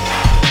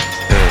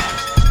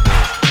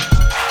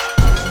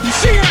 You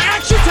see your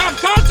actions have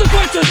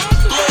consequences.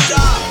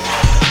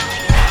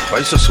 Why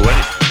you so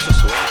sweaty?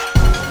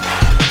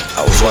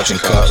 I was watching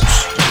Cubs.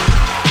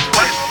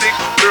 One big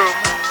room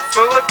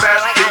full of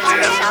bad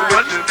bitches.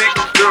 One big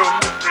room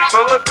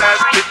full of bad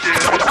bitches.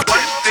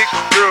 One big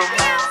room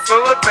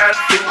full of bad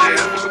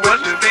bitches.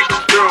 One big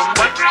room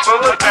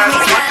full of bad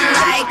bitches.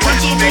 Like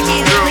Gucci, Gucci,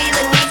 Louis,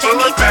 Louis,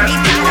 Fendi, Fendi,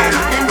 Prada.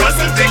 Them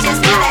basic bitches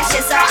wear that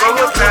shit, so I don't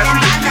even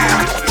bother.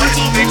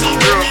 Gucci, Gucci,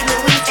 Louis,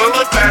 Louis,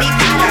 Fendi, Fendi,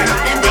 Prada.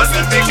 Them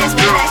basic bitches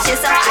wear that shit,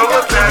 so I don't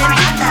even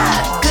bother.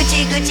 Gucci,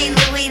 Gucci,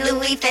 Louis,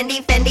 Louis, Fendi,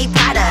 Fendi,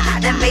 Prada.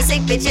 Them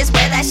basic bitches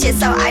wear that shit,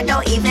 so I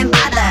don't even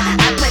bother.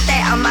 I put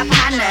that on my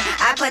partner,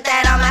 I put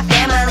that on my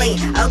family.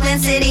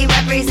 Oakland City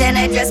represent,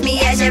 address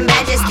me as your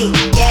majesty.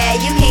 Yeah,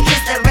 you can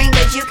kiss the ring,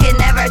 but you can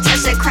never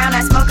touch the crown.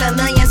 I smoke a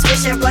million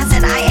Swisher blunts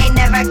and I ain't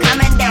never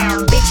coming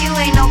down. Bitch, you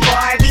ain't no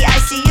Barbie, I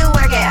see you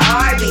work at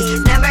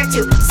Arby's. Number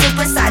 2,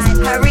 supersize,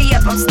 hurry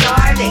up, I'm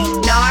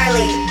starving.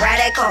 Gnarly,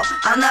 radical,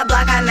 on the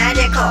block I'm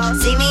magical.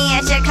 See me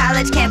at your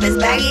college campus,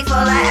 baggy full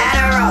of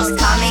Adderalls.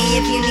 Call me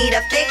if you need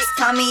a fix,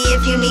 call me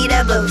if you need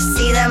a boost.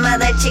 See them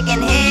other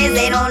chicken heads,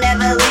 they don't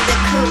ever leave the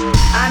coop.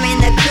 I'm in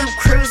the coop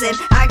cruising,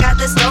 I got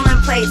the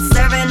stolen plates,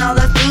 serving all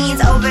the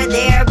fiends over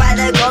there by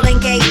the Golden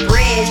Gate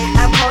Bridge.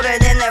 I'm colder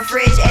than the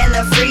fridge and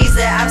the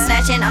freezer. I'm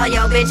snatching all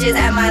your bitches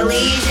at my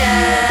leisure.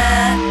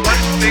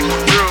 One big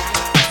room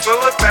full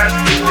of bad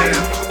bitches.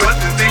 One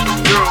big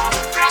room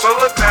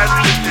full of bad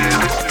bitches.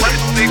 One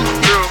big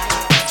room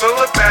full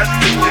of bad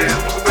bitches.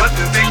 One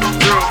big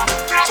room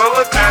full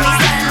of bad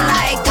bitches.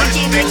 Like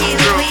Gucci, Gucci,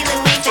 Louis,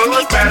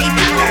 Louis, Fendi, Fendi,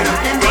 Prada.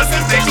 Them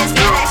basic bitches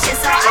wear that shit,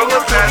 so I don't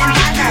even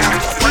bother.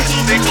 Gucci,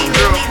 Gucci,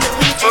 Louis,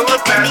 Louis, Fendi,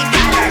 Fendi,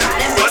 Prada.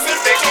 Them basic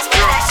bitches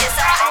wear that shit,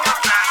 so I don't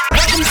even bother.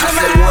 I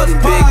said one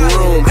big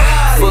room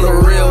full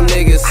of real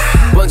niggas,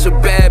 bunch of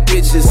bad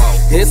bitches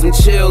and some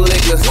chill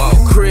liquors.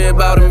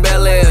 Crib out in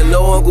Bel Air,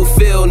 no Uncle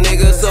Phil,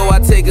 nigga. So I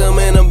take them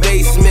in the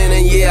basement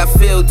and yeah, I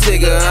feel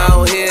tigger. I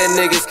don't hear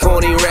niggas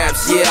corny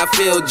raps, yeah, I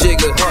feel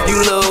jigger. You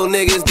little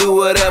niggas do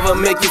whatever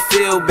make you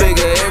feel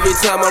bigger. Every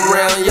time I'm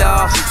around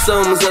y'all,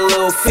 something's a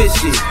little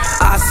fishy.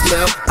 I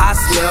smell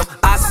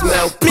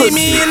pussy. Meet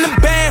me in the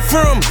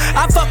bathroom,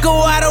 I fuck her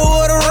out of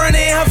water,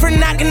 running her for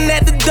knocking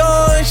at the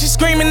door. And she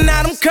screaming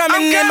out, I'm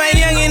coming. In my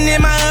youngin'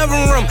 in my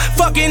oven room,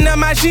 fucking up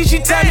my shit. She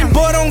tell me,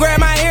 boy, don't grab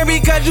my hair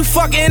because you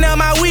fucking up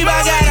my weave.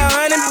 I got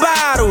 100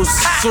 bottles,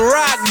 it's a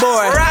rock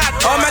boy.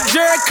 All my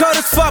jury coat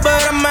is fuck, but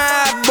I'm a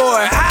hot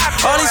boy.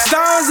 All these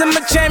stones in my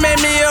chain made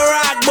me a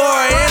rock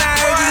boy. And I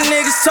heard you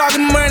niggas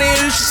talking money,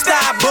 you should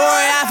stop, boy.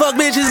 I fuck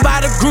bitches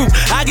by the group,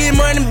 I get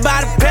money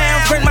by the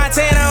pound. Print my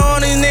tanner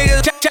on these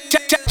niggas,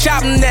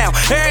 chop them down.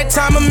 Every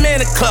time I'm in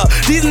the club,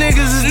 these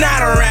niggas is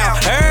not around.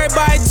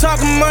 Everybody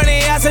talking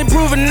money, I say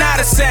prove it not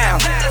a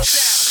sound.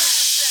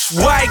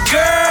 White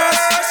girls,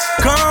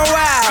 gone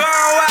wild.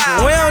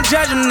 We don't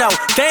judge them, no,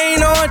 they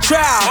ain't on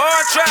trial.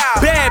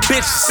 Bad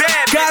bitches,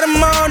 got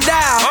them on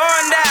dial.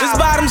 This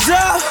bottoms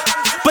up,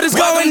 but it's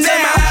going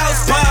down. Welcome to my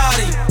house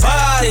party,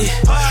 party.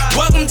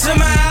 Welcome to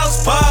my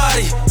house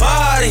party,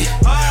 party.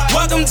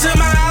 Welcome to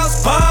my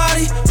house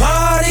party,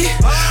 party.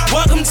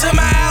 Welcome to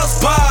my house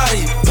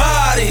party,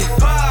 party.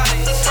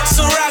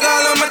 So rock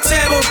all on my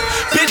table,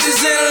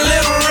 bitches in the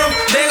living room.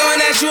 They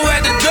gon' ask you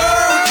at the door,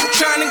 what you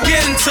tryna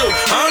get into?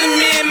 Only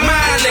me and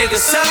my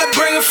niggas, so I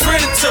bring a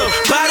friend or two.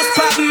 Bottles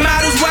popping,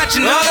 models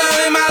watching, all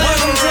of in my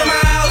welcome to my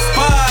house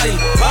party,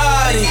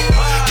 party.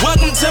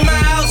 Welcome to my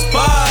house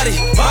party,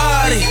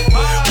 party.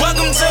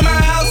 Welcome to my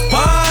house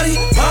party,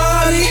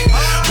 party.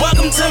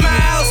 Welcome to my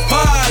house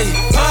party,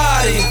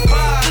 party.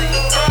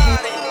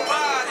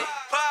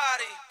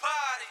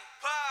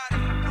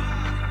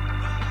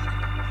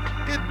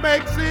 It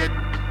makes it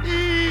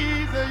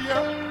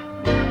easier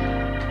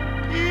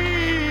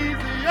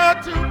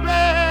to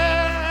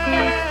bear.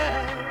 Yeah.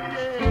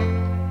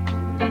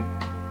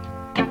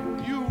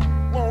 You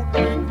won't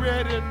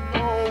regret it,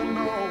 no.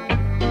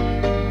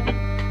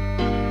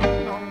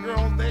 Some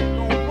girls, they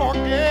don't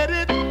forget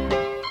it.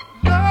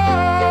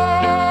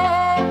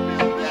 Love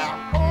is their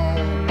own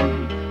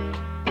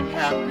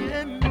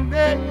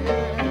happiness.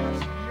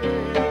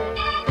 Yeah.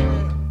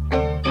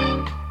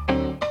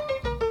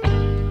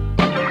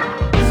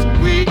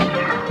 Sweet.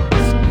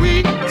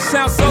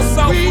 Sounds so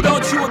soulful,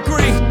 don't you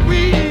agree?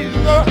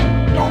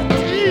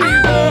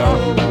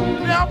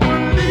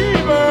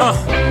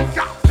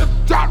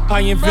 I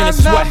invented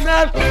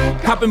sweat,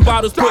 popping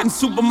bottles, putting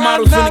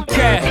supermodels in a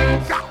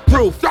cab.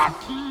 Proof.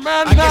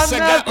 I guess I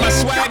got my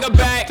swagger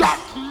back.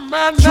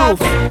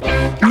 Truth,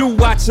 new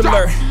watch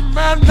alert.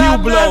 Few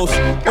blows,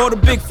 or the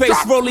big face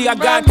rollie, I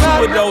got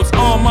 2 of those.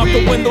 Arm out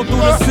the window through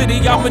the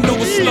city, I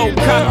maneuver slow.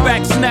 Cock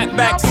back, snap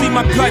back, see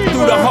my cut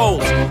through the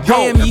holes.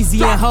 Damn,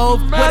 Yeezy and Hov,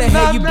 where the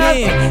hell you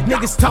been?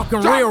 Niggas talking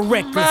real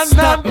reckless,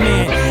 stunt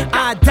man.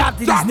 I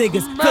adopted these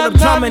niggas, Philip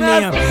drumming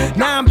them.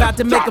 Now I'm about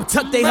to make them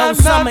tuck their whole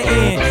summer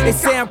in. They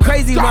say I'm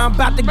crazy, but I'm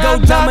about to go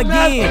dumb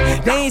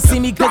again. They ain't see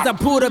me cause I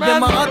pulled up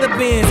in my other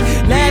bins.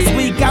 Last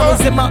week I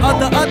was in my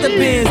other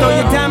bins. Throw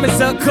your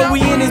diamonds up, cause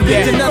we in this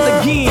bitch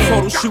another again.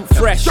 Photo shoot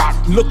fresh,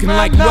 looking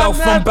like wealth.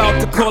 I'm about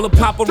to call a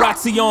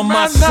paparazzi on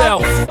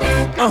myself.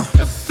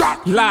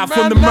 Live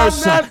from the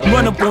Mercer,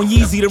 run up on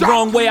Yeezy the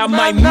wrong way, I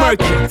might murk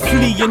it.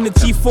 Flee in the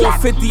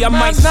G450, I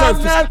might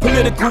surface.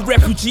 Political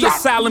refugee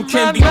asylum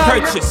can be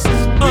purchased.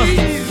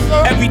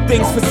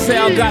 Everything's for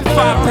sale, got 5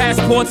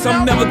 passports,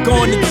 I'm never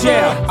going to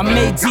jail. I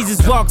made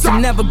Jesus walks,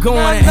 I'm never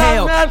going to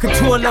hell.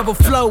 Couture level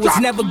flow is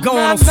never going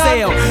on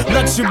sale.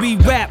 Luxury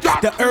rap,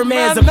 the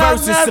Hermes of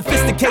verses.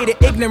 Sophisticated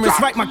ignorance,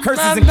 write my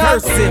curses in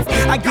cursive.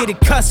 I get it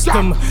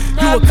custom,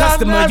 you a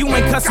customer. You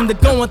ain't custom to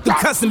going through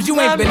customs, you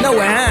ain't been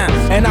nowhere, huh?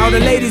 And all the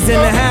ladies in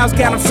the house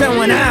got them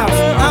showing out.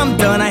 I'm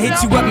done, I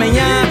hit you up,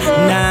 man,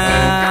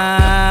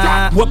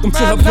 nah. Welcome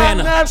to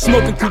Havana,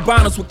 smoking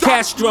Cubanos with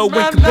Castro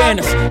and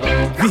Cabanas.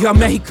 Via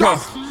Mexico,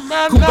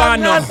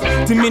 Cubano,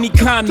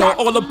 Dominicano,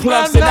 all the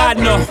plugs that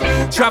I know.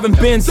 Driving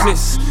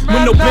Benzes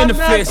with no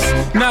benefits,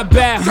 not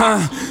bad, huh?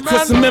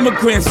 For some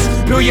immigrants,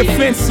 build your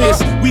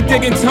fences, we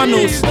digging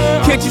tunnels.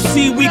 Can't you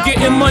see we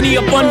getting money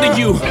up under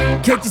you?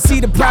 Can't you see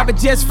the private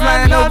jets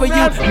flying over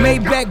you?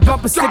 Maybach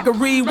bumper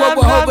stickery, what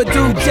we're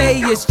overdue.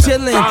 Jay is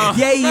chillin',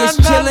 Yay is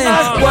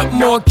chillin'. What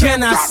more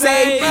can I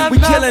say? We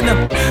killing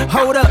them.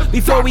 Hold up,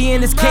 before we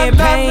end this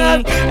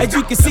campaign. As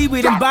you can see,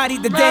 we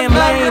embodied the damn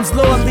lames.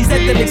 Lord, please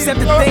let them accept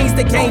the things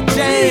they can't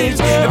change.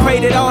 And pray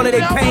that all of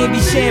their pain be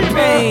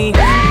champagne.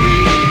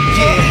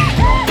 Yeah.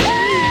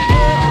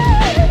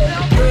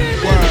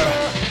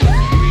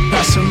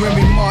 Got some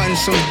Remy Martin,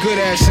 some good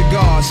ass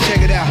cigars.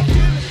 Check it out.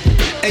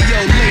 Hey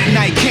yo, late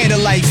night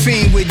candlelight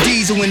fiend with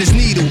diesel in his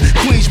needle.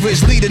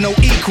 Queensbridge leader, no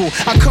equal.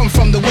 I come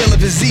from the will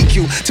of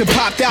Ezekiel to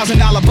pop $1,000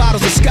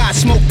 bottles of scotch,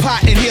 smoke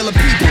pot and heal a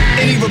people.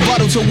 Any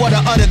rebuttal to what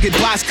I utter, get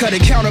box cut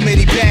and count 'em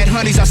any bad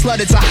honeys. I slut,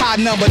 it's a high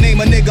number.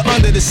 Name a nigga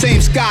under the same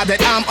sky that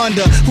I'm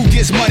under. Who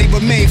gets money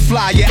remain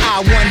fly? Yeah,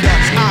 I wonder.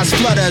 Eyes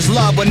flutter as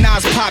love when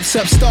Nas pops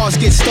up. Stars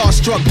get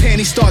starstruck,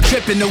 panties start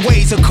dripping the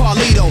ways of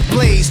Carlito.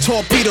 Blaze,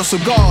 torpedo,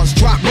 cigars,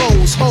 drop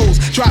rolls, hoes,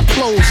 drop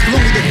clothes.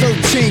 Louis the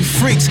 13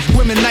 freaks,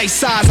 women nice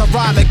size. I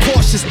ride like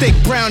cautious, thick,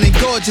 brown, and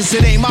gorgeous.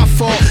 It ain't my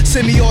fault.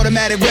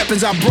 Semi-automatic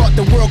weapons, I brought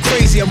the world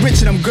crazy. I'm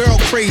rich and I'm girl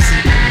crazy.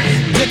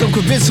 Dick them,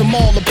 convince them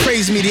all to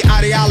praise me. The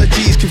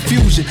ideology is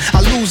confusion. I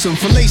lose them,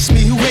 fillets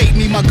me, who hate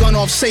me, my gun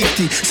off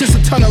safety. Since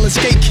the tunnel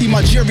escape, keep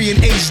my jury in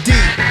HD.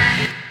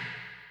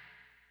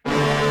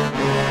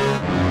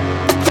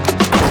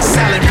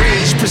 Silent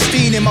rage,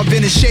 pristine in my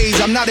vintage shades.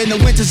 I'm not in the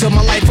winters of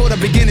my life or the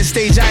beginning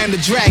stage. I am the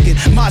dragon.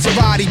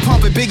 Maserati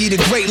pumping, Biggie the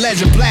great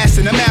legend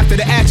blasting. I'm after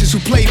the actors who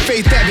played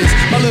Faith Evans.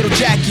 My little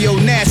Jackie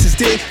Onassis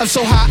did. I'm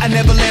so high I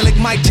never land like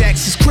Mike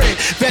Jackson's crib.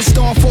 Vest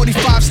on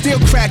 45, still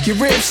crack your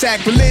ribs.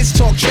 Sacrilege,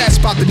 talk trash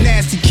about the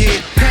nasty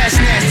kid. Past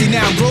nasty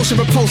now, I'm gross and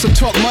repulsive.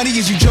 Talk money,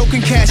 is you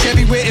joking? Cash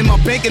everywhere in my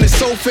bank, in the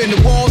sofa, in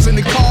the walls, in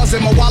the cars,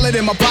 in my wallet,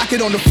 in my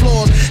pocket, on the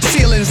floors.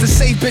 Ceilings, the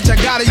safe bitch, I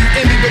got it. You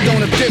envy, but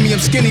don't offend me. I'm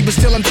skinny, but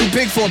still I'm too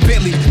big for a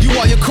Bentley. You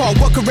are your car,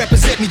 what could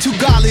represent me? Too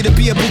godly to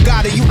be a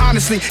Bugatti. You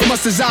honestly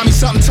must design me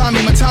something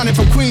Tommy Montana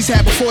from Queens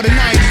had before the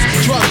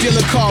 90s. Drug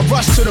dealer car,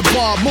 rush to the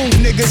bar, move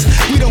niggas.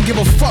 We don't give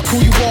a fuck who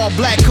you are.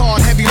 Black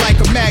card, heavy like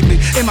a magnet.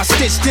 In my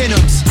stitched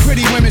denims,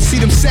 pretty women see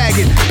them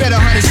sagging. Bet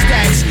 100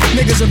 stacks,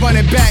 niggas are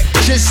running back.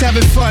 Just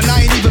having fun,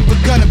 I ain't even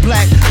begun to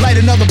black. Light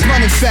another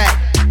blunt in fact.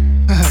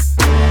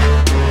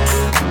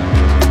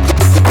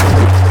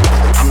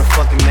 I'm the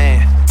fucking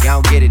man,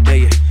 y'all don't get it, do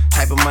you?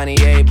 Type of money,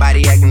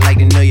 everybody acting like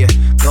they knew ya.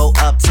 Go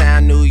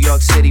uptown, New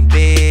York City,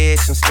 bitch.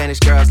 Some Spanish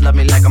girls love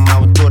me like I'm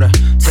out with Buddha.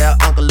 Tell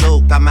Uncle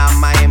Luke I'm out in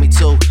Miami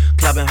too.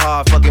 Clubbing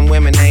hard, fucking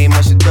women, ain't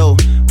much to do.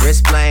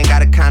 Wrist playing,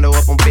 got a condo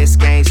up on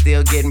Biscayne.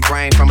 Still getting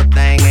brain from a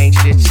thing, ain't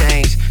shit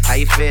changed. How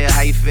you feel,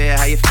 how you feel,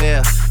 how you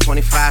feel?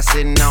 25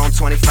 sitting on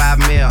 25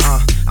 mil,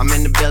 I'm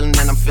in the building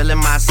and I'm feeling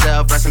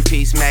myself. Rest in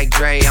peace, Mac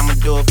Dre, I'ma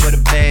do it for the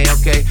bay,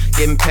 okay?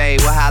 Getting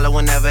paid, we'll holler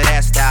whenever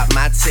that stop.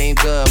 My team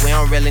good, we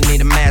don't really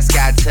need a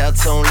mascot. Tell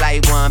Tune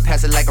Light One,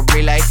 pass it like a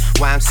relay.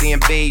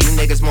 YMCMB, you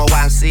niggas more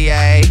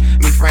YMCA.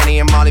 Me,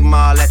 Franny, and Molly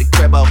Mall at the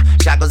cribbo.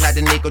 Shot goes out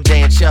to Nico,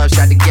 J, and Chubb,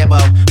 shot to Gibbo.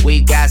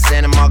 We got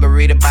Santa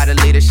Margarita by the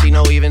leader. She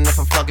know even if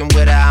I'm fucking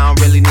with her, I don't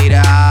really need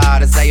her. Ah,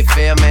 that's how you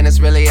feel, man, that's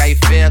really how you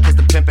feel. Cause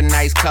the pimpin'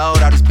 nice cold,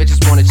 all these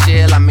bitches wanna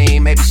chill. I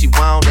mean, maybe she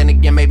won't, then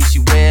again, maybe she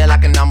will. I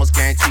can almost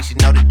guarantee she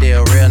know the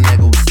deal, real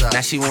nigga, what's up?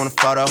 Now she want a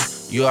photo,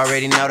 you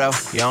already know though.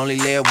 You only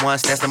live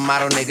once, that's the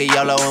motto, nigga,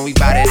 YOLO. And we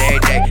bout it every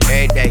day,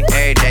 every day,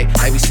 every day.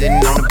 Like we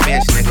sitting on the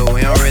bench, nigga,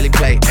 we don't really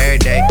play. Every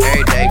day,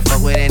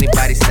 fuck what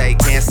anybody say.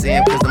 Can't see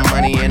him cause the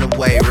money in the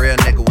way, real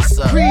nigga, what's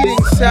up?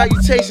 Greetings,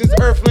 Salutations,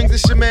 Earthlings,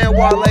 it's your man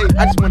Wale.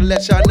 I just wanna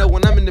let y'all know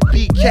when I'm in the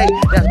BK,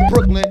 that's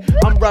Brooklyn,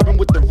 I'm robbing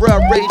with the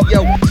Rub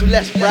Radio, so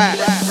let's ride.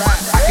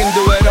 I can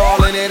do it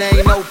all and it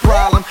ain't no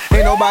problem.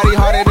 Ain't nobody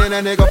harder than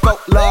a nigga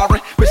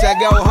folklore. Bitch, I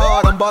go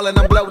hard, I'm ballin',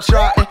 I'm glow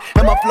trotting.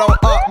 And my flow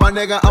up, my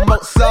nigga, I'm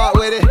Mozart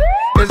with it.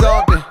 It's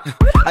often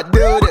I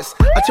do this,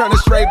 I turn a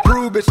straight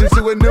prude bitch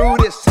into a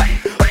nudist.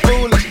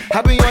 Foolish,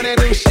 I be on that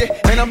new shit,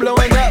 and I'm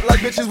blowing up like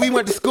bitches we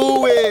went to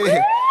school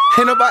with.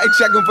 Ain't nobody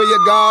checking for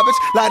your garbage.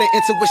 Lot of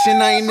intuition,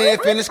 I ain't near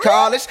finished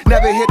college.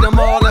 Never hit them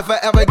all, if I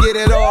ever get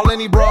it all.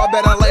 Any broad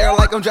better layer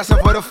like I'm dressing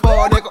for the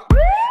fall, nigga.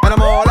 And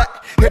I'm all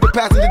that, hit the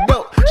passenger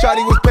dope.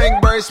 Shawty was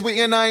pink, very sweet,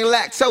 and I ain't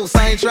lactose.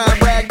 I ain't trying to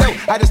brag though,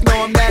 I just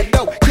know I'm that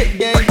dope. Kick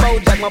gang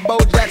Bojack, my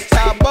Bojack's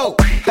top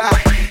boat.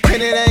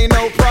 And it ain't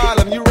no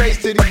problem, you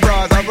race to these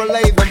bras, I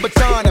relay them,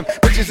 baton them.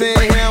 Bitches in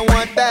here and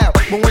 1,000,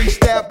 but when you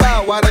step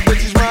out, why the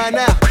bitches run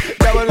out?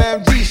 Double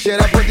MG shit,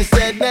 I put the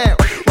set down.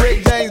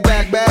 Rick James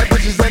back, bad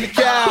bitches on the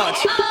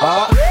couch.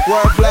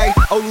 Wordplay,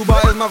 Oluba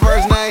is my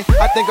first name.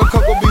 I think I'm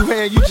Coco B.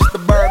 When you just a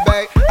bird,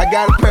 babe. I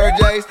got a pair of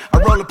J's, I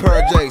roll a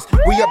pair of J's.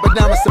 We up and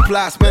down my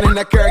supply, spinning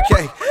that carrot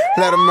cake.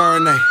 Let them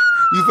marinate,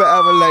 you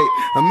forever late.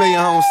 A million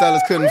home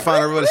sellers couldn't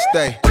find a real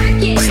estate.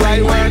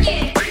 Slight work,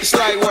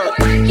 slight work.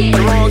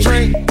 The wrong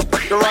drink,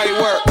 the right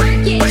work.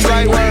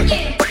 Slight work,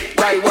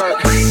 right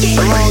work.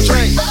 The wrong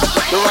drink,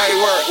 the right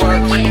work.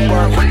 Work, work,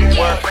 work,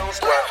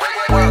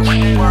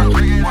 work,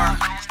 work, work.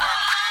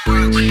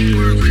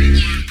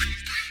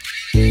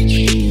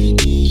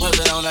 What's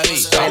it on that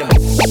beat?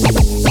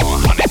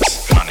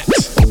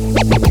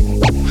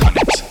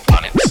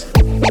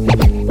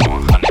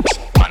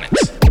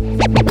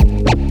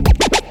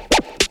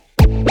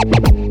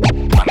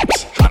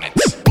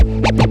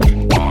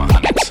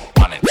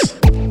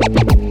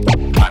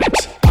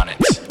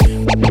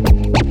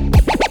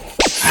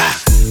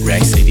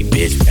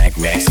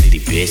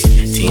 Bitch,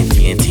 10,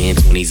 10, 10,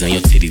 20s on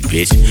your titties,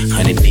 bitch.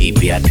 100 deep,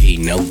 VIP,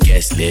 no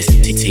guest list.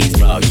 TT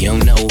raw, you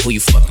don't know who you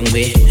fucking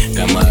with.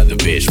 Got my other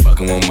bitch,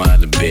 fucking with my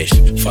other bitch.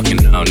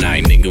 Fucking all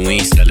night, nigga, we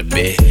ain't sell a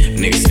bit.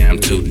 Nigga say I'm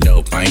too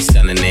dope, I ain't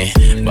selling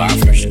it. But I'm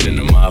fresher than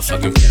a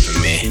motherfucking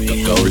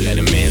peppermint. Go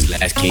Letterman's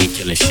last king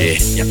killing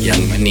shit.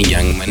 Young money,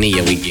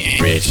 yeah, we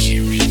getting rich.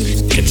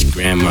 Catch your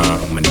grandma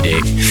on my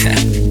dick.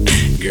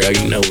 Girl,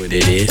 you know what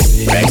it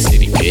is. Rack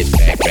City, bitch,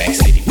 rack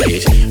city,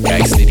 bitch.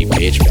 Rack City,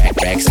 bitch,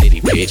 rack city,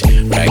 bitch.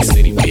 Rack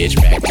City, bitch,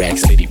 rack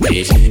city,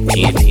 bitch.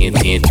 10, 10,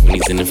 10,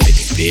 20s and the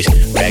 50s, bitch.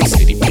 Rack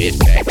City, bitch,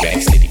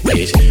 rack city,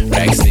 bitch.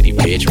 Rack City,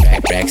 bitch,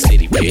 rack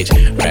city, bitch.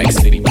 Rack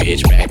City,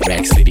 bitch,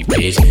 rack city,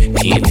 bitch.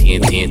 10,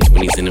 10, 10,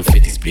 20s and the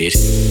 50s, bitch.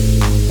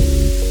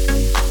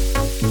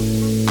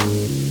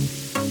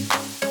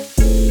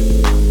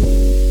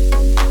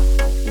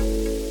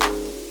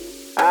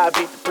 I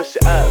beat the pussy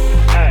up,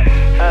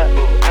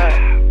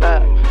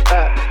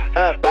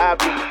 I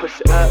beat the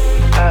pussy up,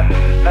 I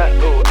beat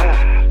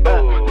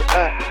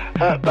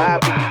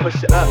the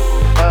pussy up,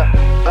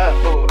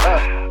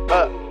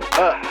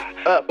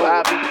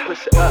 I beat the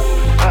pussy up,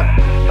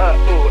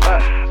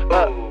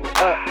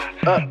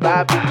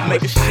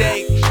 make it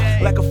shake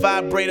like a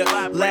vibrator.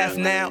 Laugh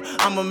now,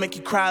 I'ma make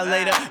you cry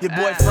later. Your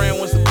boyfriend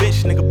was a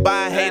bitch, nigga,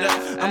 bye hater.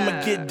 I'ma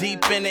get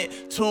deep in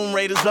it. Tomb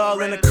Raiders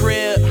all in the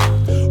crib.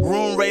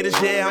 Room Raiders,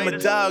 yeah, I'm a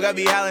dog. I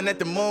be howling at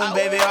the moon,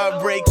 baby.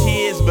 Heartbreak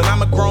kids, but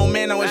I'm a grown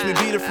man. I wish me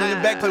beat her from the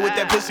back. Play with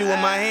that pussy with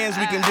my hands.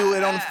 We can do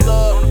it on the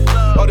floor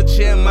or the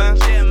chair, man.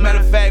 Matter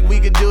of fact, we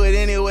could do it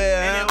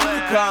anywhere.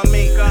 Call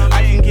me,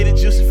 I can get it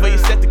juicy for you.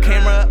 Set the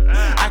camera up,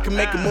 I can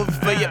make a movie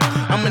for you.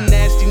 I'm a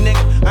nasty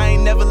nigga, I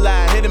ain't never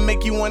lie. Here to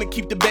make you wanna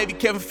keep the baby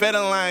Kevin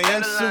Federline.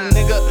 Young Sue,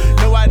 nigga,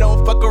 no, I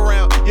don't fuck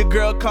around. Your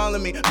girl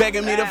calling me,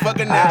 begging me to fuck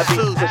her now.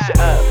 Sue, push it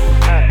up,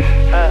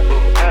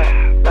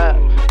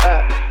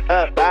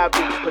 I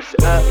beat the pussy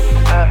up,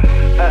 I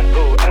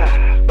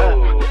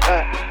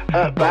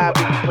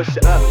beat the pussy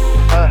up,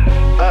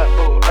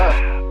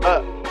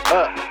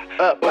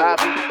 I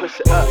beat the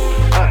pussy up,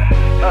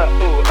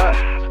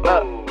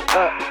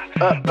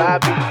 I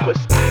beat the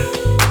pussy.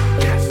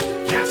 Yes,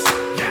 yes,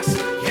 yes,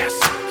 yes,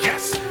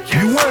 yes.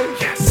 You win.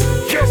 Yes,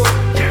 yes,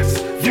 yes.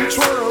 You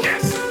twirl.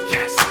 Yes,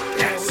 yes,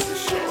 yes.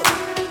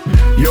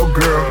 Yo,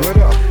 girl, what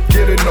up?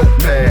 Get a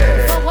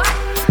notepad. For what?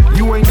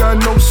 You ain't got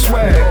no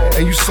swag,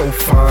 and you so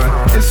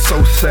fine, it's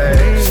so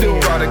sad. Still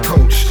ride a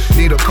coach,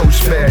 need a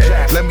coach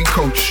bag. Let me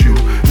coach you,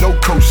 no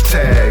coach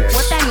tags.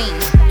 What that mean?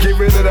 Get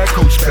rid of that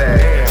coach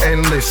bag,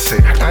 and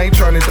listen, I ain't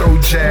tryna throw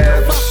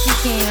jabs.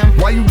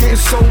 Why you getting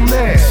so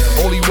mad?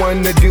 Only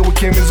one that deal with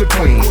Kim is a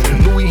queen.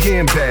 Louis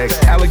handbag,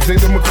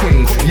 Alexander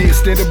McQueen. Yeah,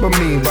 stand up by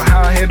me, but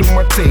how I handle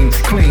my team,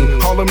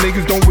 clean. All them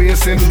niggas don't wear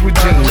sandals with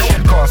jeans.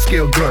 Car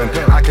scale gun,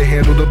 I can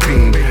handle the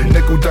beam.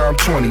 Nickel dime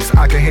 20s,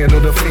 I can handle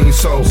the fiend.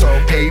 So,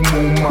 hey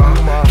Muma,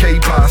 K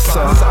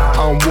Pasa,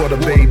 I'm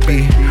water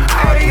baby.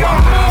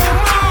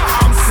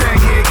 I'm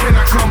saying, can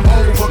I come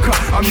over?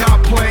 I'm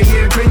not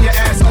playing, bring your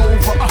ass over.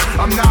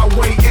 I'm not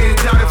waiting,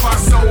 down if I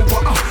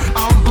sober.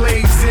 I'm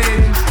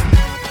blazing.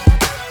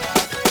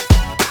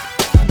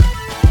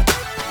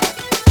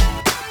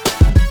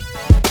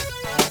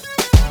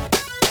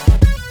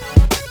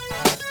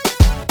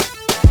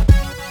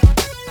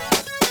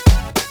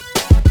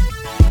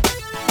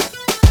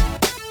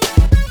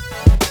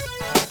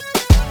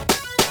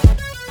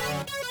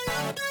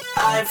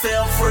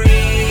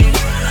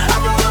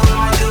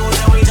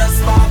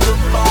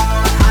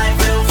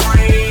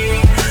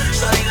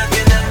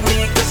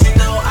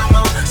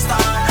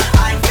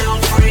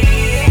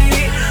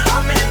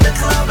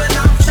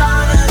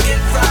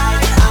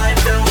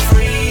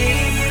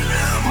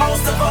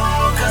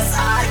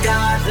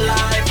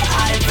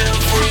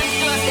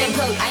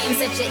 cloak. I am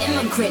such an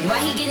immigrant. Why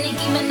he get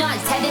Nicki Minaj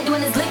tatted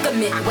on his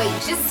ligament? Wait,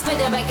 just for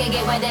the record,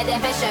 get one of the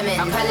fishermen.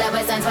 I'm pull up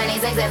with some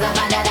 26s, I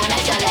find out I'm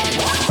Michelin.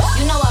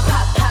 You know I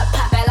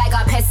pop it like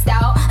a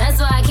pistol. That's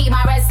why I keep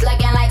my wrist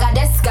looking like a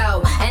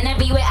disco. And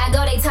everywhere I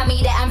go, they tell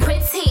me that I'm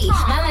pretty.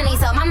 My money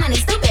so my money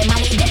stupid,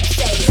 money dick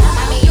shake.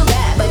 I mean you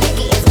bad, but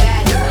Nicki is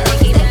bad.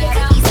 Nicki let your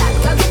cookies up,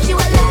 go get you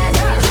a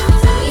ladder.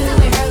 We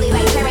moving early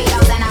like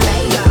Cheerios and a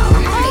bagel.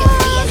 I'm still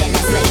sweeter than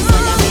the slaves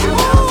when the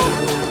railroad.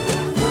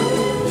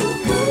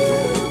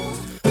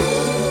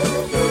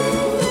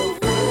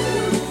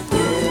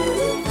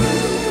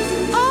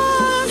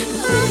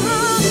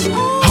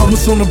 I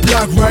was on the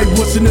block, right,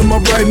 wasn't in my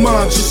right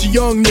mind. Just a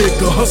young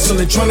nigga,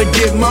 hustling, trying to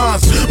get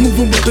mines.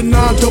 Moving with the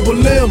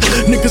 9-double-M.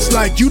 Niggas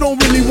like, you don't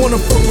really wanna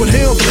fuck with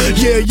him.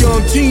 Yeah,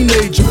 young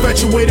teenager,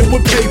 infatuated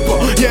with paper.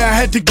 Yeah, I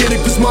had to get it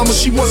cause mama,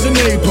 she wasn't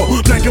able.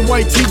 Black and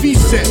white TV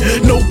set,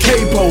 no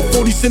cable.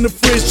 40s in the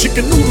fridge,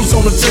 chicken noodles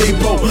on the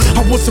table.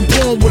 I wasn't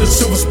born with a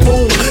silver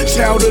spoon.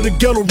 Child of the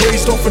ghetto,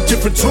 raised off a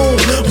different tune.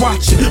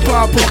 Watching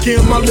Bob Barker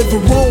in my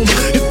living room.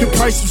 If the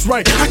price was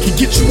right, I could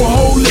get you a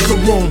whole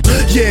living room.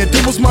 Yeah,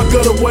 that was my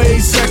gutter way.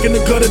 Back in the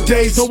gutter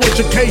days, no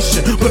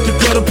education, but the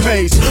gutter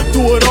pays.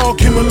 Through it all,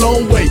 came a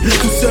long way.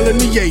 From selling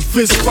the 8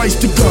 fist fights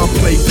to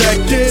gunplay. Back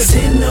then,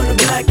 sitting on the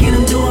block and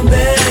I'm doing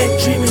bad.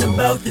 Dreaming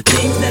about the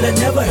things that I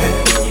never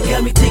had. You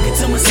got me thinking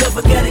to myself,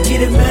 I gotta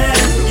get it, man.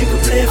 You can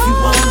play if you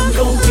want, I'm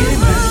gon' get it,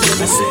 man.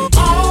 I say,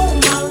 all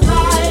my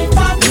life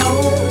I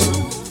know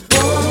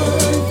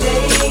one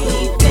day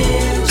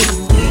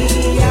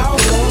eventually I'll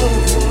go.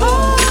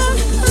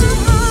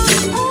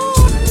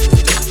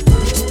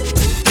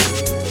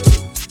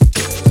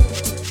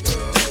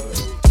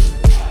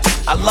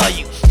 I love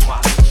you.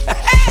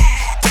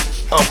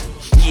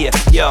 Yeah,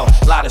 yo,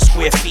 lot of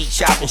square feet,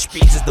 shopping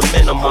streets is the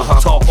minimum.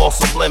 Talk all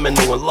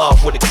subliminal, in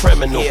love with a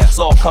criminal. It's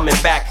all coming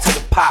back to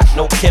the pot,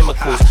 no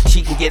chemicals.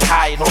 She can get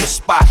hired on the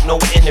spot, no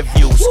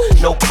interviews.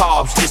 No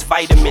carbs, just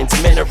vitamins,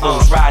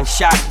 minerals. Riding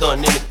shotgun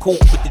in the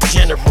coupe with the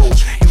general.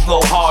 You go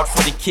hard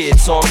for the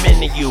kids, so I'm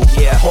into you.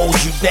 Yeah, hold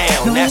you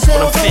down, that's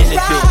what I'm finna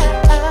do.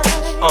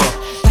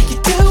 Like you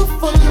do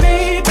for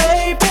me,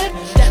 baby.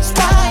 That's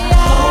why I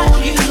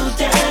hold you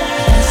down.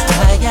 That's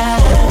why I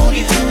hold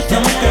you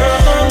down.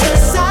 Girl on the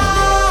side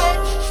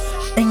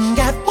ain't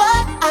got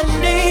what I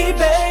need,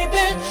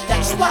 baby.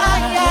 That's why I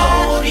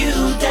hold you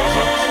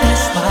down.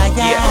 That's why I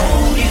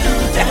hold you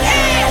down.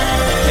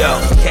 Yo,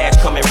 cash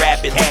coming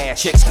rapid,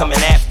 chicks coming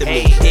after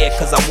me. Here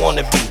cause I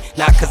wanna be,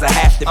 not cause I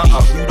have to be.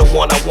 You the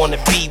one I wanna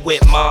be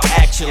with, Mom,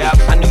 actually.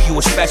 I knew you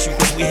were special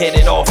cause we hit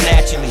it off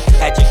naturally.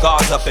 Had your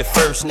guards up at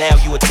first, now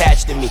you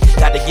attached to me.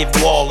 Gotta give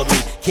you all of me,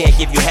 can't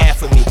give you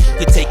half of me.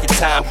 You can take your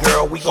time,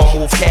 girl, we gon'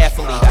 move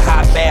carefully. The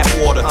hot bath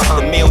water,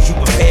 the meals you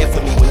prepared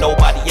for me when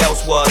nobody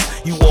else was.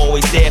 You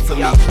always there for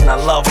me, and I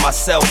love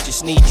myself,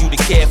 just need you to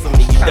care for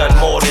me. You done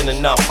more than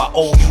enough, I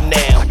owe you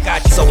now. I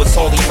got you, so it's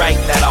only right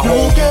that I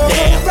hold you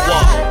down.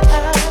 What?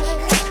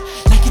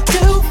 Like you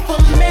do for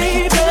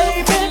me,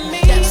 baby.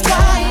 That's why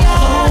I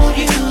hold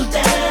you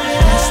down.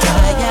 That's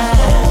why I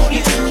hold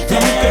you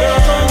down. Them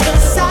girls on the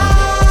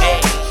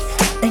side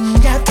ain't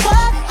got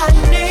what I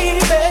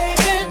need,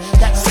 baby.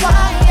 That's why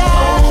I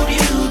hold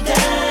you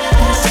down.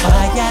 That's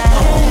why I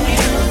hold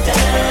you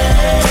down.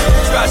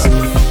 Trust me.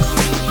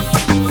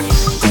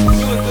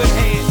 You in good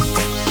hands.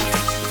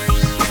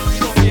 You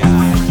gon' be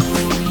alright.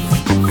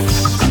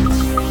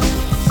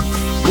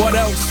 What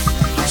else?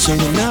 So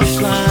when I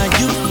fly,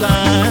 you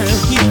fly,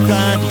 we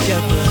fly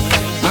together.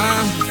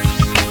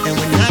 And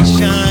when I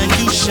shine,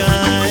 you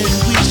shine,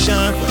 we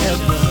shine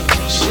forever.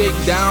 Shake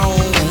down,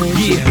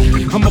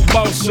 yeah. I'm a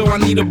boss, so I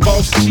need a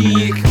boss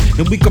chick.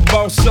 And we can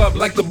boss up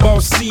like the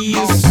boss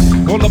is.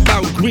 All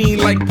about green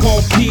like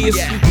Paul Pierce.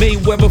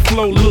 Mayweather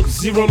flow, look,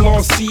 0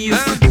 losses.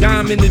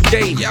 Dime in the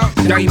day,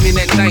 diamond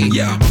at night.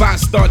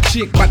 5-star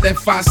chick, about that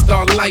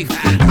 5-star life.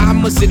 I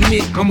must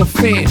admit, I'm a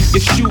fan.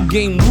 Your shoe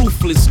game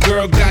ruthless,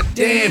 girl,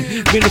 goddamn.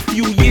 Been a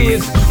few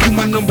years, you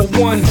my number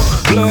one.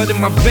 Blood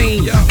in my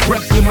veins,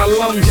 breath in my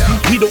lungs.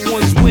 We the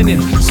ones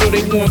winning, so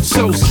they want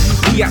toast.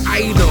 We an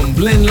item,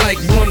 blend like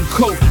one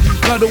coat.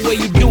 Love the way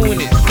you doing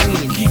it,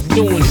 keep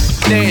doing it.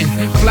 Damn,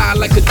 fly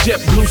like a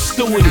JetBlue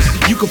stewardess.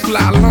 You can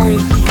fly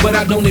alone, but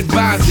I don't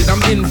advise it.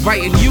 I'm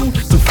inviting you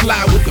to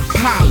fly with the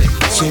pilot.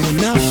 So when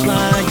I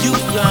fly, you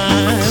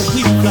fly,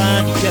 we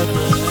fly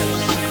together.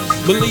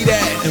 Believe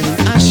that. And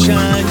when I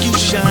shine, you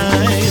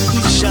shine,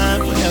 we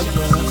shine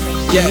forever.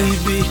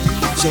 Baby,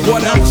 so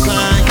what when I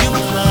fly, you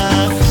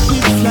fly, we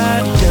fly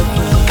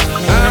together.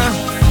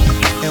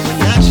 And when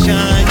I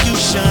shine, you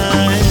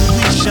shine,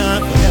 we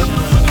shine forever.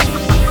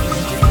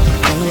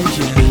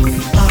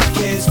 Our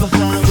cares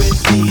behind, we're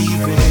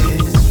leaving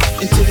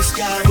into the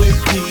sky, we're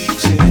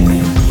reaching.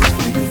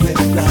 We'll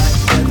fly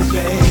together,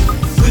 babe.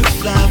 We'll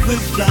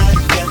fly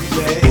together,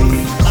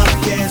 babe. Our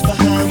cares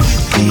behind,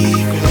 we're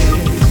leaving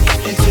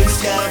into the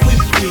sky,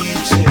 we're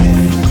reaching.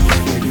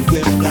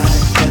 We'll fly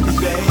together,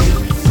 babe.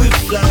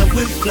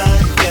 We'll fly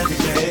together,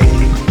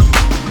 babe.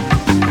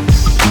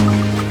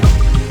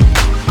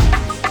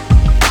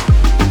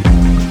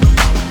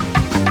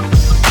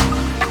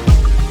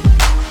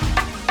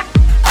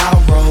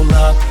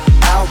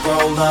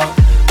 up,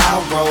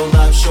 I'll roll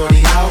up,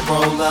 shorty, I'll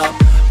roll up,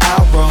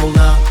 I'll roll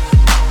up,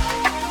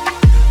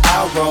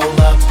 I'll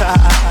roll up.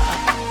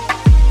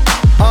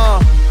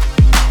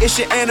 It's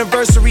your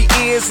anniversary,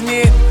 isn't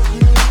it?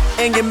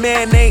 And your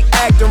man ain't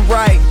acting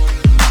right.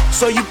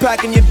 So you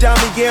packing your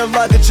dummy gear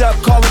luggage up,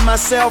 calling my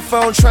cell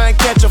phone, trying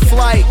to catch a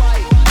flight.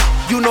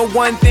 You know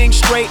one thing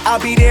straight, I'll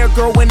be there,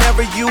 girl,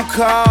 whenever you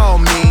call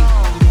me.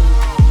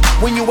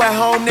 When you at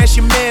home, that's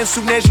your man.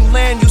 Soon as you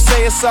land, you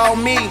say it's all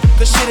me.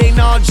 Cause shit ain't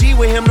all G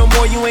with him no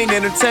more, you ain't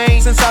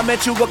entertained. Since I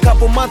met you a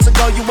couple months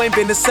ago, you ain't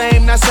been the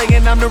same. Not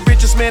saying I'm the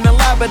richest man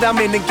alive, but I'm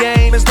in the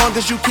game. As long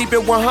as you keep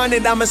it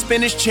 100, I'ma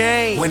spin his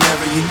chain.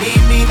 Whenever you need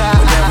me,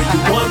 whenever you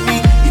want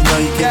me, you know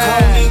you can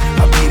call me.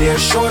 I'll be there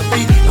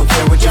shortly, don't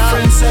care what your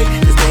friends say,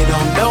 cause they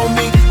don't know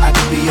me. I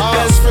can be your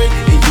best friend,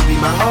 and you be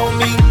my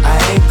homie.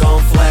 I ain't gon'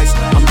 flex,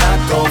 I'm not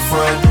gon'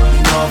 front.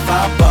 You know if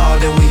I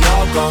ball, then we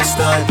all gon'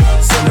 stunt.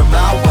 Send her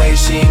my way,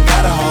 she ain't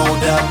gotta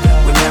hold up.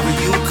 Whenever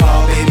you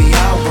call, baby,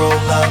 I'll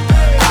roll up,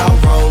 I'll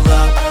roll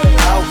up,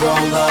 I'll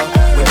roll up.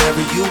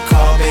 Whenever you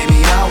call,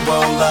 baby, I'll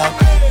roll up,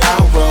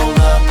 I'll roll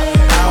up,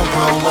 I'll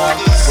roll up.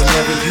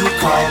 Whenever you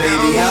call,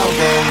 baby, I'll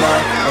roll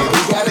up. And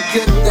we got a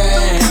good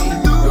thing.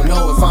 Don't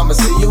know if I'ma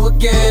see you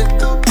again,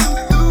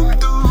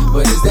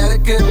 but is that a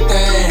good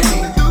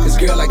thing? Cause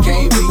girl, I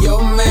can't be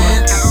your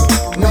man.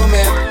 No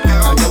man,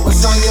 I know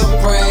what's on your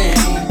brain.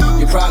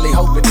 You probably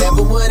hope it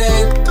never would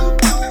end.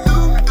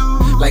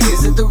 Like,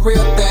 is it the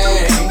real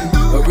thing?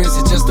 Or is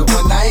it just a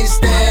one night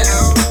stand?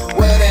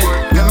 Well then,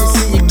 let me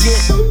see you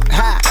get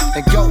high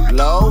and go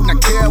low. Now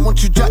girl,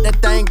 won't you drop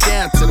that thing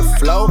down to the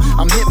floor?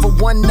 I'm here for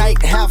one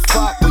night, how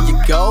far will you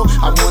go?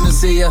 I wanna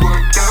see you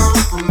work out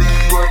for me,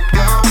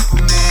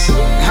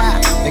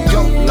 high and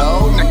go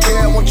low. Now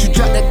girl, won't you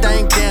drop that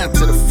thing down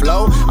to the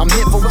floor? I'm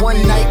here for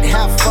one night,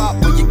 how far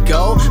will you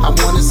go? I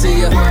wanna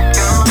see you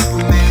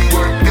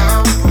work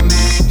out for me.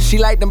 She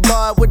like them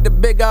boys with the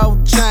big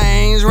old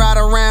chains, ride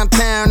around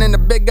town in the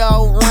big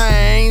old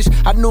range.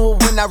 I knew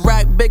it when I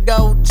rock big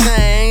old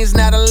chains.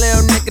 Now the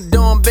little nigga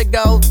doing big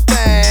old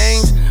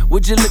things.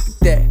 Would you look at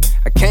that?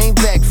 I came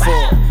back for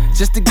it,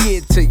 just to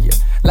get to you,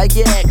 like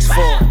you asked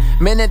for it.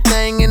 Man, that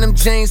thing in them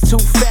jeans too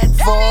fat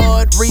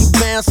for it.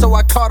 Rebound, so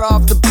I caught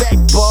off the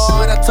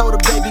backboard. I told her,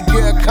 baby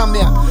girl, come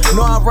here.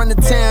 Know I run the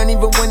town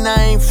even when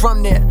I ain't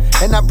from there.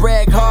 And I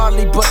brag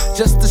hardly, but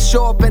just to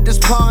show up at this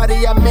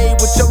party I made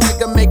with your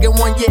nigga making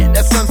one, yeah,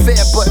 that's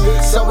unfair, but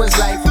so is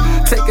life.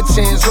 Take a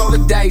chance, roll the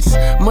dice.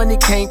 Money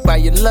can't buy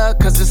your love,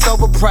 cause it's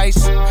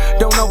overpriced.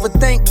 Don't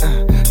overthink,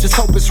 just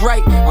hope it's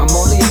right. I'm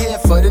only here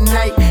for the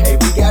night. Hey,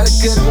 we got a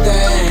good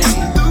thing.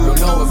 Don't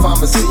know if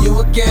I'ma see you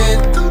again,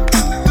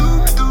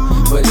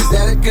 but is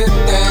that a good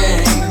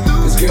thing?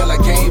 Cause girl, I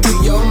can't be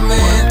your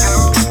man.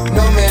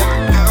 No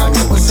man, I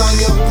know what's on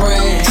your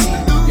brain.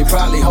 You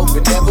probably hope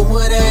it never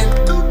would end.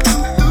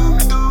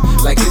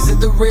 Like, is it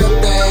the real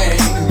thing?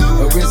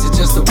 Or is it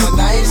just a one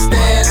night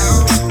stand?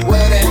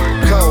 Well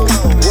then, cold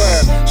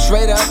word.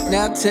 Straight up,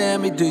 now tell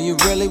me, do you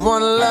really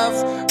wanna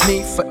love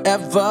me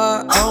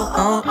forever?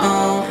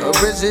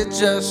 Or is it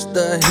just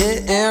a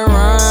hit and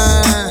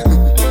run?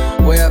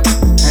 Well,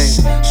 hey,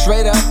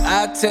 straight up,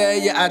 I tell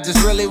you, I just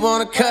really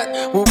wanna cut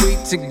when we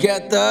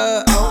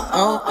together.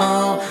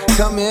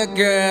 Come here,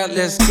 girl,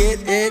 let's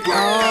get it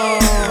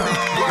on.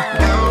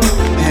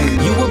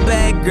 You a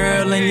bad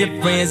girl and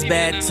your friends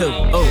bad too.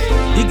 Oh,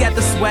 you got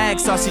the swag,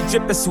 saucy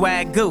drippin'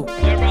 swag goo.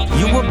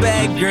 You a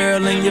bad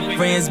girl and your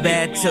friends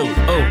bad too.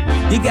 Oh,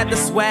 you got the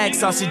swag,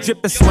 saucy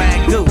drippin'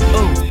 swag goo.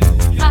 Oh,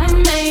 I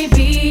may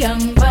be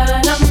young,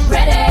 but I'm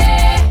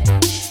ready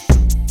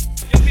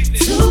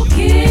to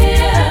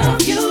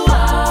give you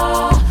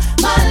all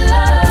my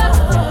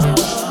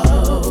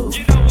love.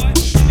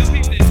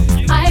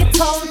 I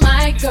told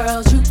my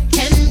girls you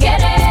can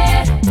get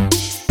it.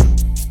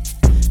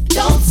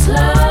 Don't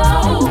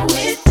slow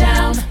it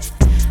down,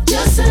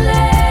 just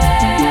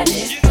let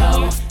it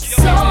go.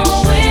 So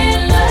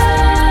in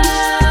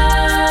love,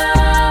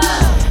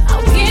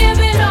 I'll give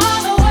it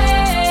all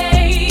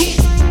away.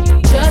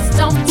 Just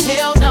don't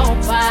tell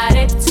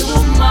nobody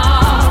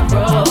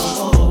tomorrow.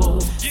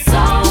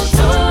 So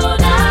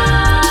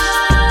tonight,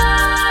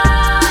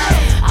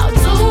 I'll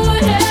do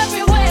it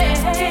every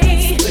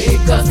way,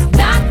 because I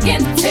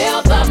can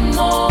tell the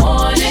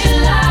morning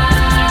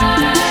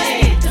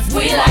light, 'cause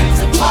we like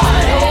to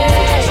party.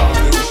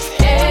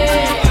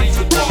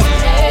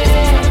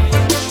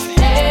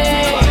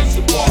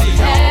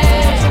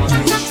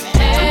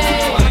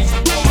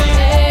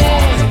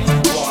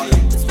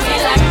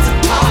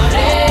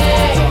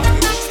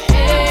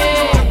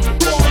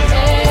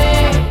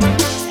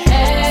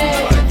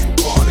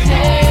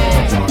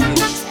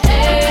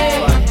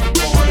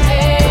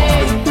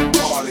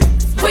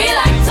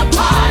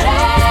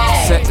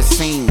 Set the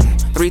scene,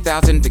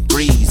 3,000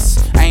 degrees.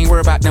 I ain't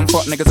worried about them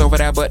fuck niggas over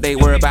there, but they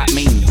worry about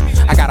me.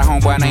 I got a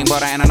homeboy named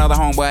Butter and another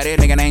homeboy, that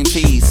nigga named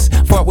Cheese.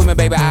 Fuck with me,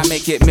 baby, I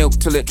make it milk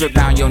till it drip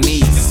down your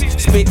knees.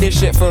 Spit this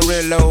shit for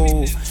real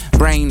low.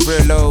 Brain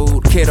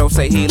reload. Kiddo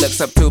say he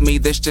looks up to me,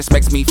 this just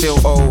makes me feel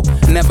old.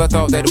 Never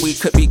thought that we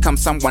could become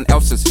someone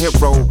else's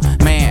hero.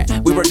 Man,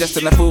 we were just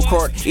in the food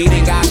court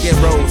eating our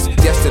rolls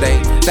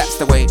yesterday. That's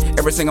the way.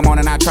 Every single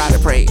morning I try to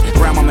pray.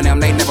 Grandmama and them,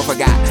 they never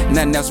forgot.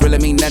 Nothing else really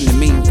mean nothing to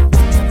me.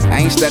 I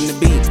ain't studying the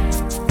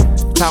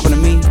beat. Talking to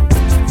me.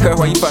 Girl,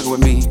 why you fucking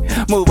with me?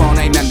 Move on,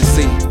 ain't nothing to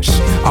see.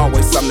 Shh,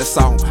 always something to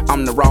saw.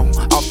 I'm the raw,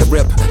 off the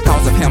rip.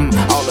 Cause of him,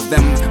 all of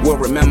them will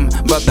remember.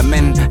 But the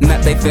men,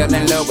 nut, they fell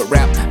in love with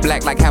rap.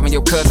 Black like having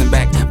your cousin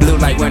back. Blue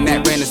like when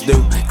that rent is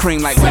due.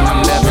 Cream like when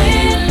I'm loving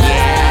you.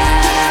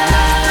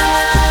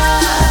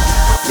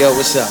 Yo,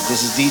 what's up?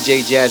 This is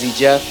DJ Jazzy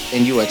Jeff,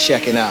 and you are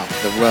checking out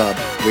The Rub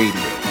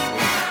Radio.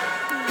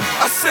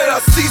 I said I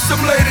see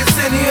some ladies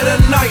in here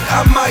tonight,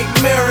 I might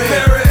marry.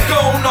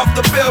 Going off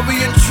the Belby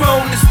and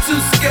Tron is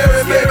too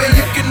scary, baby.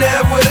 You can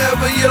have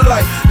whatever you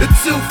like. The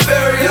tooth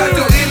fairy, I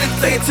do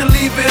anything to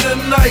leave it a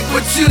night.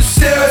 What you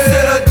share? I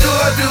said I do.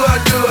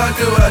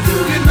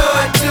 You know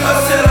I do.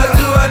 I said I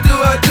do. You know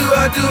I do.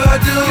 I said I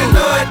do. You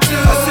know I do.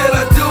 I said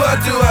I do.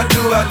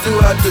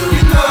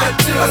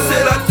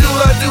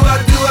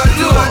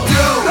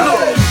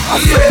 I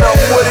said I'm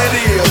what it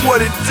is,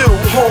 what it do.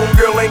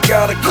 Homegirl ain't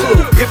got a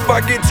clue. If I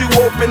get you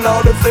open,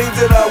 all the things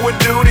that I would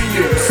do to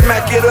you.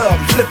 Smack it up,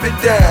 flip it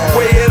down,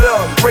 weigh it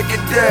up, break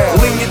it down.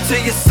 Lean you to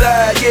your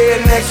side,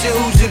 yeah, and ask you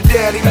who's your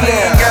daddy now.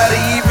 You ain't gotta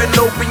even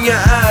open your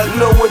eyes,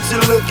 know what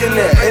you're looking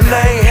at. And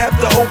I ain't have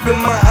to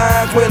open my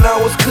eyes when I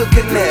was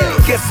cooking that.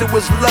 Guess it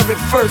was love at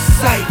first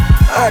sight,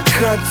 eye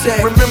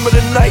contact. Remember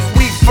the night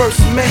we first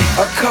met,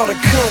 I caught a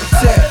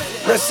contact.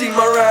 Now she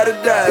my ride or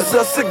die, it's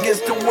us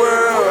against the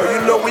world.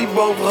 You know we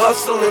both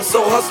hustling, so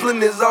hustling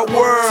is our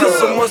world. Took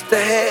so much to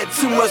have,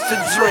 too much to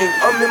drink,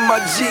 I'm in my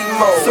G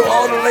mode. So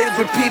all the ladies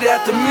repeat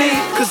after me,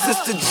 cause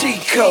it's the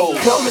G code.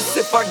 Promise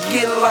if I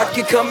get locked,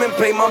 you come and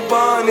pay my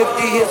bond. If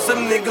you hear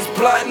some niggas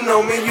plotting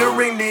on me, you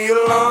ring the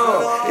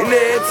alarm. And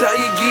every time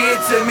you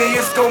get to me,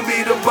 it's gon'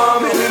 be the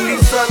bomb. And in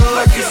these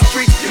unlucky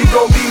streets, you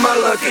gon' be my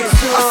lucky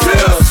charm. I said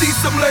I see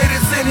some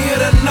ladies in here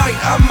tonight,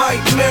 I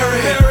might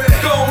marry.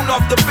 Going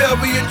off the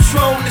Belby and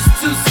Tron is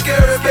too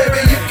scary, baby.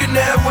 You can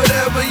have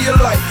whatever you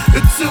like.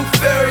 The tooth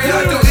fairy,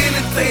 I do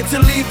anything to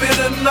leave it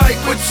a night.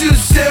 What you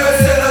share? I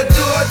said I do.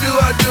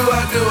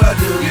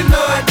 You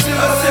know I do.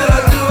 I said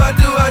I do.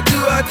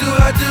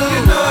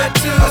 You know I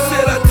do. I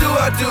said I do.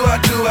 You know I do.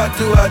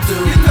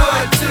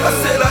 I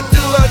said I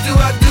do.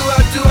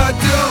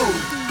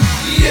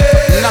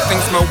 Yeah.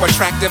 Nothing's more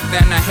attractive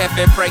than a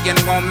heavy praying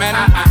woman.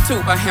 To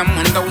a him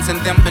when those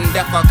in them been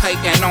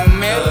defecating on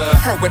me.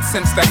 Her with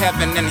sense to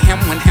heaven and him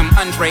when him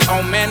Andre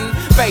Omen.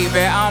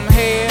 Baby, I'm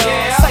here.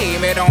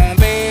 Save it on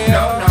bed.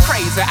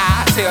 Crazy,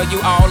 I tell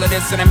you all of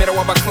this in the middle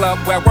of a club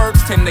where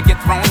words tend to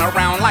get thrown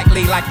around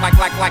likely like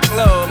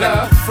love.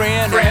 And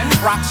friend,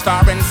 rock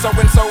star, and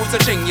so's a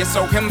genius.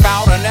 So him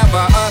vow to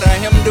never utter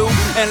him do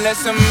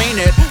unless him mean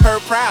it. Her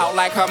proud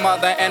like her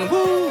mother, and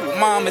woo,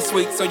 mom is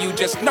sweet. So you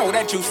just know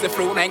that juicy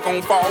fruit ain't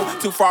gon' fall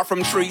too far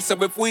from trees. So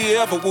if we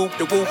ever whoop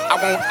the whoop, I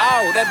want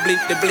all that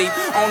bleep the bleep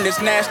on this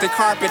nasty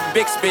carpet,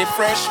 Bixby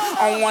fresh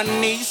on one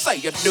knee. Say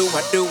you do.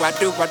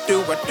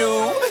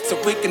 So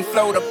we can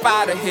float up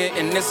out of here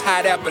in this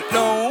hot air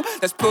balloon.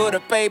 Let's put a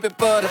baby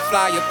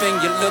butterfly up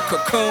in your little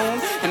cocoon.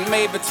 And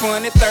maybe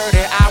 20, 30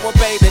 hour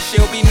baby,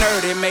 she'll be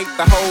nerdy, make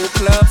the whole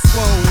club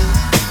swoon.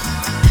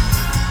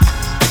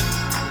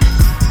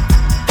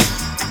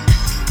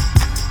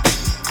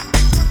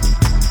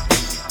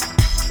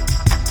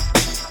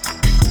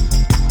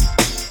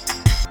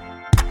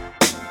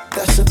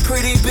 That's a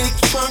pretty big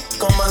trunk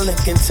on my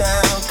Lincoln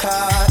Town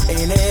car,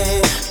 ain't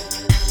it?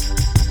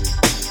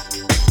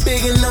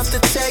 Big enough to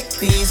take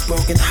these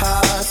broken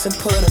hearts and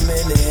put them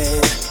in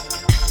it.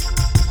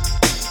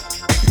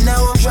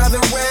 Now I'm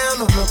driving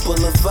round on the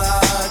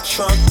boulevard,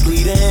 trunk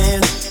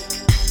bleeding.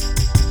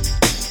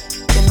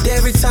 And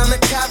every time the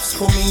cops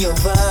pull me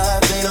over,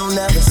 they don't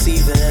ever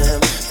see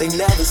them. They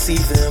never see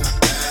them.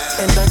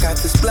 And I got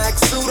this black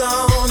suit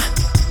on,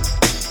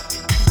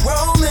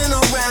 rolling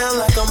around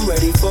like I'm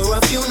ready for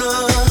a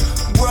funeral.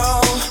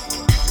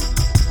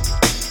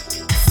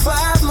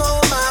 5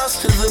 more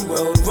miles till the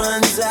road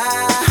runs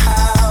out.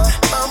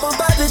 I'm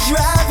about to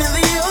drive in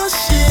the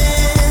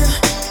ocean.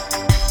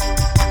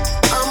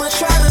 I'ma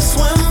try to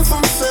swim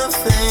from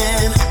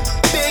something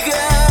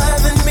bigger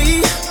than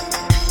me.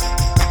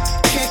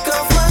 Kick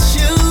off my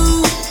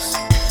shoes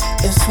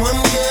and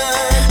swim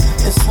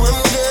good, and swim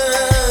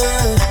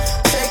good.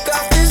 Take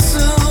off this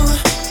suit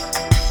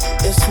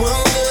and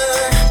swim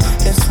good,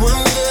 and swim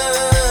good.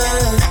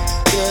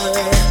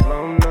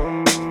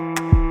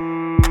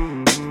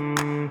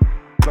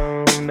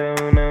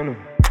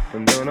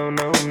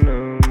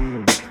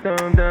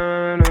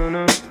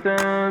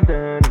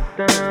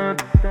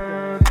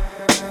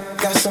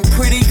 Got some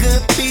pretty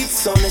good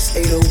beats on this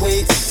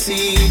 808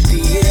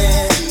 CD,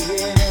 yeah.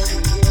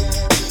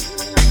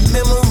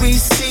 Memory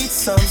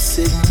seats I'm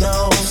sitting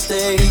on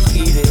stay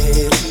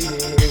heated.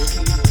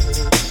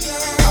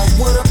 I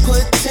would've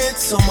put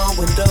tints on my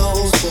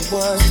windows, but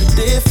what's the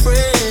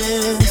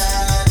difference?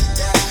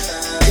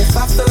 If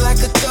I feel like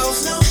a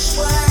ghost, no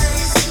swag.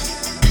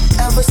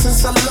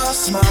 since I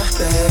lost my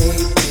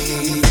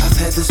baby. I've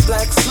had this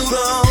black suit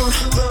on,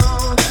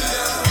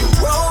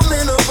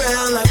 roaming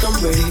around like I'm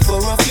ready for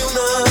a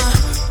funeral.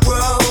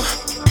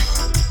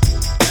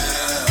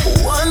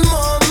 One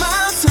more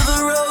mile till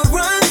the road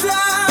runs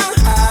out.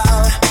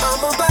 I'm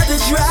about to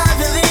drive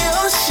in the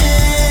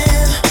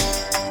ocean.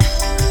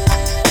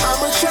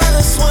 I'ma try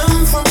to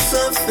swim from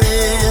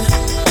something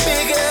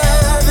bigger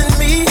than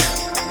me.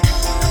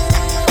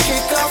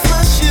 Kick off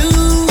my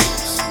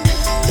shoes.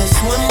 Let's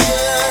swim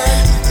good.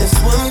 Let's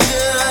swim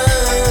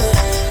good.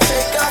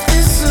 Take off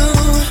this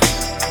suit.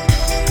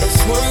 Let's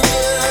swim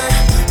good.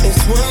 Let's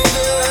swim good.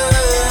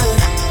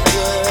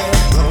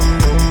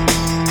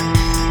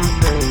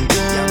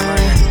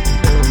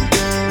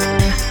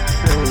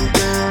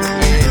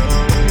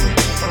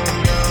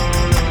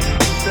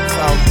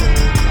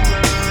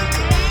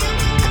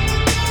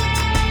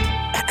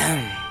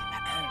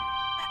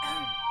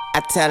 I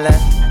tell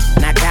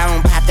her, knock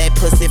down, pop that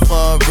pussy for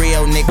a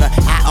real nigga.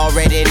 I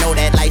already know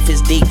that life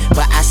is deep,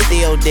 but I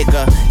still dig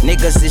her.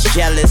 Niggas is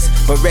jealous,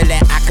 but really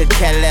I could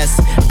care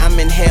less. I'm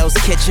in Hell's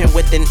Kitchen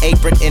with an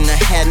apron and a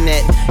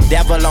hairnet.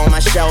 Devil on my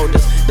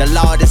shoulders, the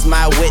Lord is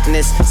my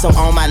witness. So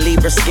on my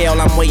Libra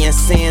scale, I'm weighing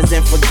sins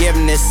and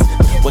forgiveness.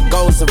 What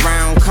goes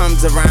around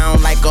comes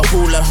around like a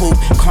hula hoop.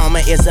 Karma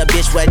is a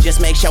bitch, well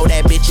just make sure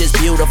that bitch is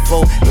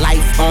beautiful.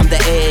 Life on the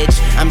edge,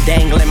 I'm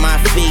dangling my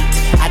feet.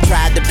 I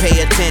tried to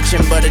pay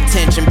attention, but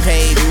attention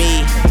paid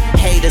me.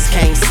 Haters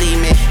can't see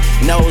me,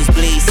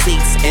 nosebleed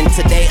seats. And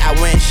today I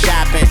went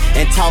shopping,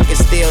 and talk is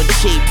still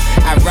cheap.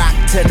 I rock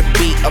to the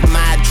beat of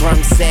my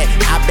drum set.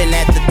 I've been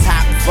at the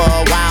top for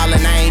a while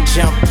and I ain't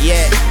jumped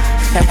yet.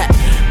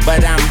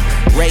 But I'm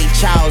Ray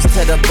Charles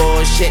to the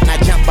bullshit, and I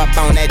jump up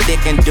on that dick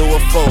and do a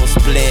full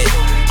split.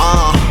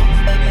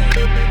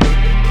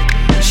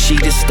 She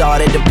just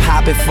started to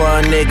pop it for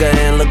a nigga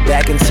and looked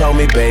back and told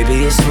me,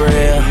 baby, it's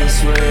real.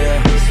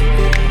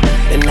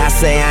 And I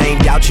say I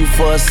ain't doubt you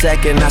for a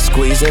second. I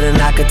squeeze it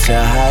and I could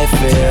tell how it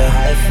feel.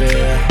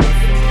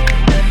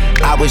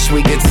 I wish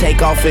we could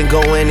take off and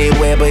go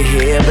anywhere but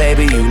here,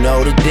 baby, you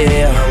know the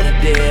deal.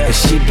 And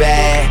she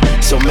bad,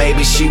 so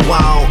maybe she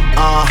won't,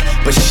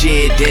 but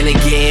shit, then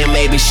again,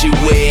 maybe she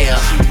will.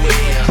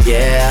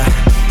 Yeah,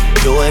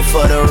 do it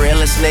for the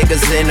realest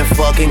niggas in the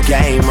fucking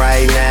game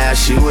right now.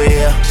 She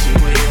will,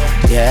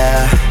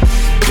 yeah.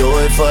 Do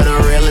it for the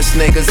realest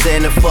niggas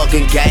in the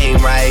fucking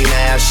game right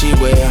now. She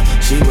will,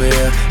 she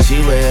will, she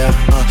will.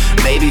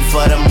 Maybe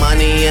for the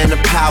money and the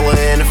power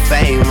and the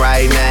fame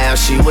right now.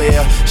 She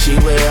will, she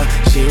will,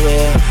 she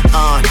will.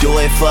 Do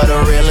it for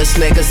the realest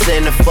niggas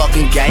in the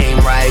fucking game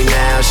right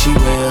now. She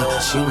will,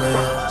 she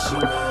will, she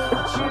will.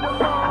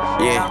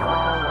 Yeah.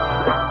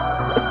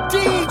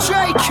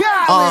 DJ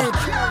Khaled.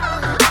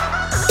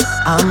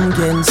 I'm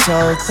getting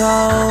so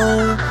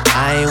cold.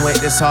 I ain't wait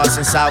this hard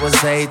since I was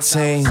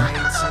 18.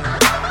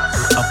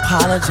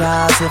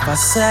 Apologize if I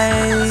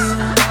say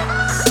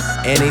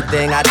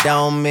anything I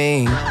don't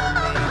mean.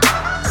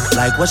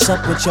 Like, what's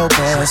up with your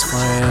best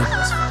friend?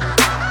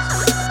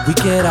 We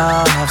could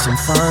all have some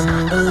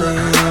fun,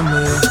 believe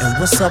me. And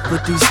what's up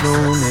with these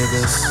new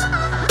niggas?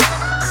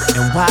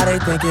 And why they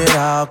think it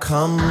all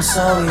comes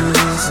so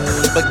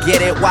easy? But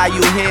get it while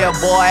you here,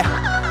 boy.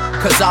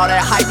 Cause all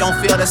that hype don't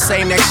feel the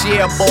same next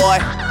year, boy.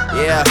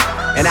 Yeah.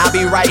 And I'll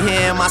be right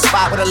here in my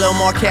spot with a little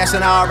more cash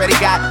than I already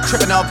got.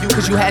 Tripping off you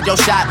cause you had your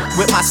shot.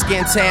 With my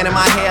skin tan and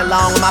my hair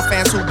long. And my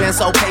fans who been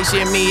so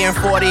patient. Me and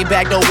 40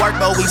 back to work,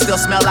 but we still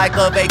smell like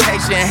a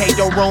vacation. Hate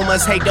the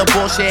rumors, hate the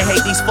bullshit, hate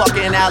these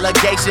fucking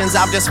allegations.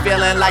 I'm just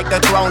feeling like the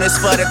throne is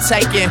for the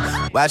taking.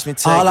 Watch me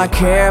take all I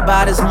care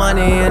about is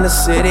money in the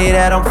city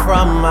that I'm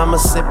from. I'ma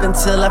sip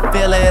until I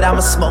feel it,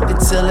 I'ma smoke it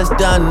till it's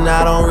done.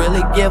 I don't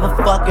really give a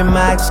fuck, and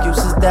my excuse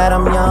is that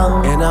I'm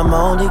young. And I'm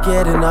only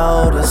getting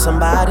older,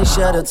 somebody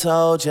should've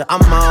told you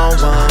I'm on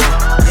one.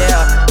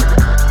 Yeah,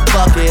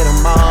 fuck it,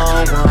 I'm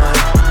on one.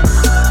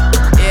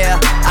 Yeah,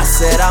 I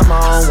said I'm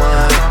on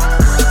one.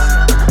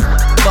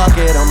 Fuck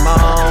it, I'm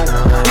on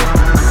one.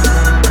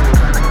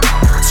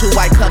 2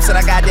 white cups that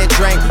I got that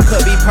drink.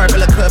 Could be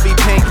purple or could be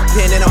pink,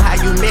 depending on how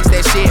you mix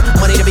that shit.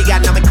 Money to be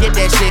gotten, I'ma get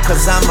that shit,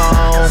 cause I'm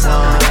on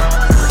one.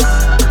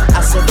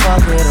 I said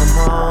fuck it,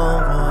 I'm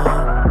on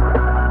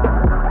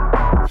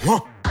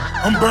one.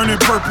 I'm burning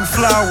purple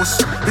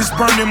flowers, it's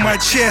burning my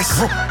chest.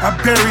 I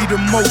bury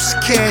the most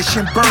cash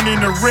and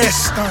burning the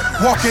rest.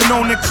 Walking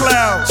on the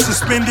clouds,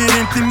 suspended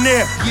in thin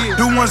air.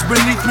 The ones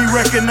beneath me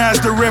recognize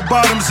the red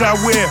bottoms I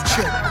wear.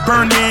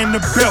 Burner in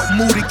the belt,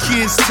 move the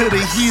kids to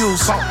the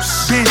heels.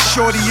 Been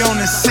shorty on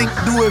the sink,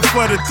 do it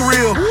for the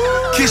thrill.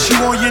 Kiss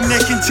you on your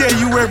neck and tell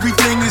you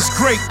everything is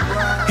great.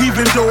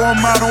 Even though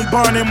I'm out on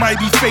bond and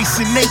might be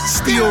facing 8,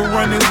 still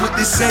running with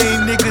the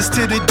same niggas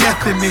to the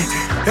death of me.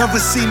 Ever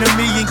seen $1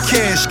 million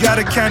cash,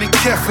 gotta count it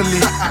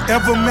carefully.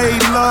 Ever made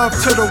love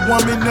to the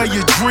woman of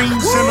your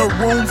dreams in a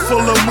room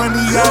full of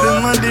money out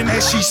in London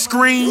as she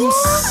screams?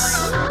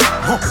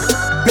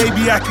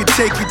 Baby, I could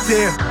take it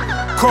there.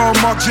 Call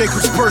Marc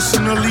Jacobs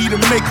personally to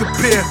make a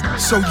pair.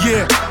 So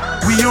yeah,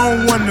 We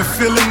on one, the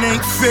feeling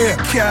ain't fair.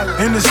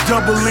 And it's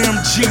double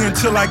MG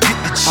until I get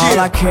the cheer. All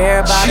I care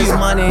about is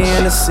money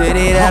in the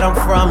city that I'm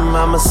from.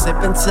 I'ma sip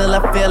until I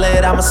feel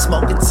it, I'ma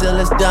smoke it till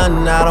it's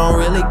done. I don't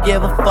really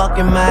give a fuck,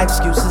 and my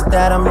excuse is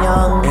that I'm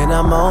young. And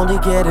I'm only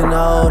getting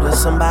older,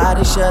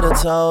 somebody should've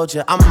told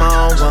you I'm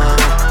on one.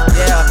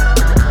 Yeah,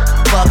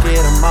 fuck it,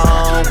 I'm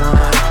on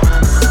one.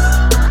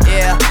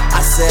 Yeah,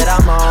 I said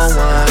I'm on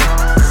one.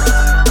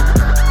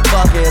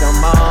 Fuck it,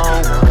 I'm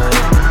on one.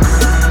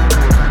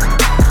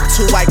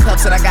 2 white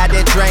cups and I got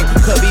that drink.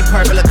 Could be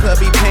purple or could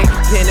be pink,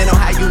 depending on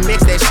how you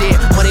mix that shit.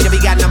 Money to be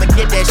gotten, I'ma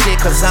get that shit,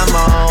 cause I'm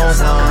on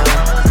one.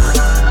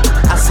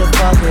 I said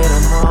fuck it,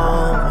 I'm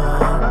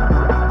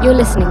on one. You're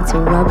listening to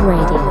Rub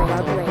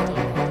Radio.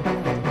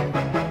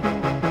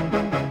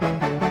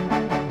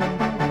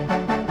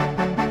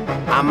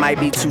 I might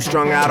be too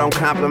strung out on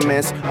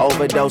compliments,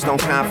 overdosed on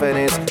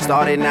confidence.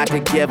 Started not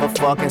to give a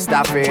fuck and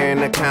stop fearing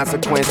the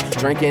consequence.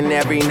 Drinking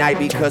every night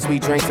because we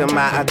drink to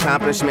my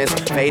accomplishments.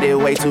 Faded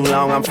way too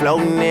long, I'm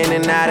floating in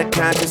and out of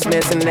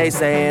consciousness. And they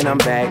saying I'm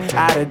back,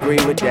 I'd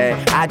agree with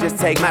that. I just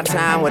take my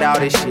time with all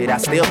this shit, I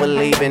still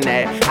believe in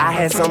that. I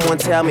had someone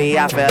tell me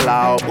I fell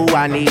off, ooh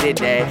I needed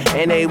that.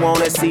 And they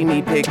wanna see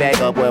me pick back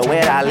up, well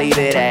where'd I leave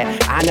it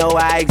at? I know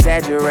I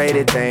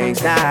exaggerated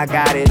things, now I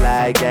got it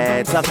like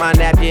that. Tuck my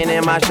napkin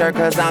in my shirt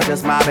cause I'm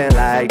just mobbing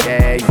like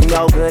that. You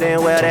know good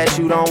and well that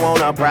you don't want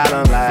a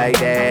problem like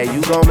that.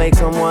 You gon' make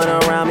someone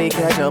around me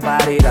catch a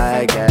body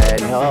like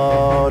that.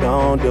 No,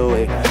 don't do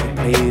it,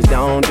 please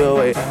don't do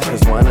it.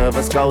 Cause one of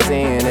us goes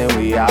in and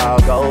we all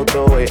go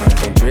through it.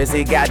 And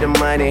Drizzy got the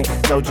money,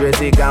 so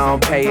Drizzy gon'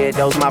 pay it.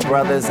 Those my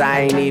brothers,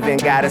 I ain't even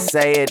gotta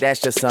say it.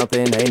 That's just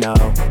something they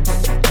know.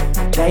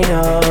 They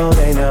know,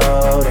 they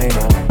know, they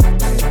know.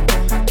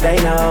 They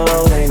know,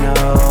 they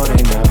know,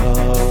 they know.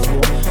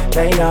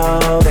 They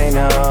know, they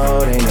know,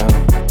 they know.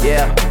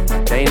 Yeah,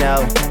 they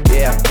know,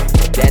 yeah.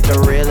 That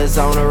the real is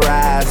on the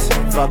rise.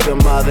 Fuck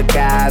them other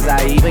guys.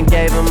 I even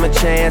gave them a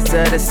chance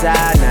to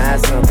decide. Now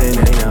it's something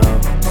they know.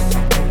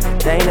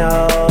 They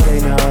know, they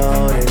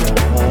know, they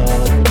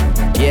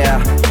know.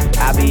 Yeah,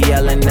 I be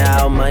yelling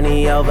out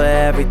money over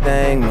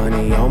everything.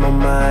 Money on my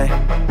mind.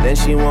 Then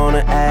she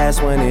wanna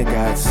ask when it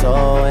got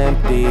so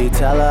empty.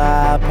 Tell her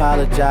I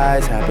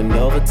apologize, happened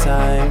over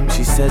time.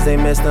 She says they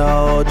missed the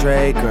whole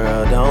Drake,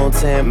 girl, don't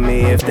tempt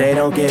me. If they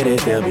don't get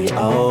it, they'll be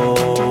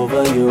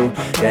over you.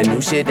 That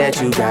new shit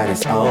that you got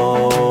is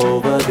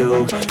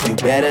overdue. You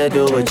better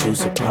do what you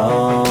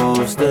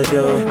supposed to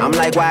do. I'm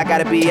like, why I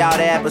gotta be all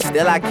that? But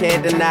still I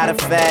can't deny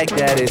the fact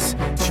that it's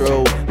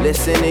true.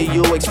 Listen to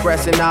you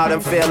expressing all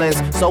them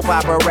feelings. Soap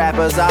opera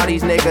rappers, all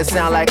these niggas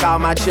sound like all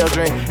my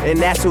children. And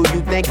that's who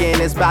you thinking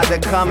is about to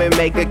come and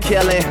make a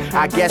killing.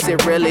 I guess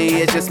it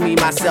really is just me,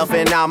 myself,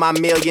 and all my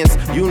millions.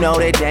 You know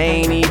that they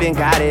ain't even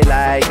got it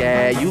like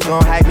that. You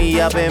gon' hype me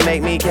up and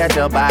make me catch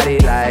a body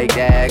like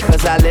that.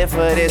 Cause I live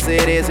for this,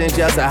 it isn't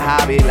just a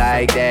hobby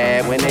like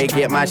that. When they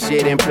get my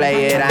shit and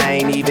play it, I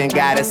ain't even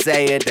gotta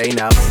say it, they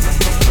know.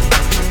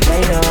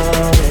 They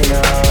know, they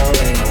know,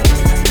 they know.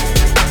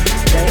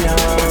 They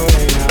know,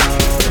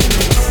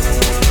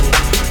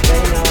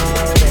 they know.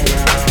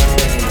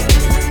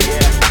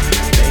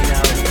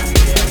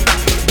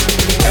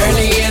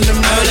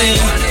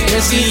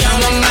 She on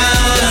my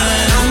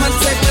mind. I'ma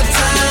take my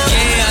time,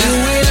 do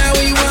it how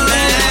we want.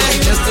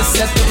 Just to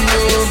set the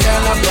mood,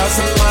 girl, I brought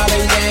some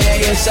Marvin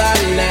Gaye and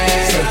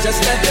Chardonnay. So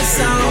just let the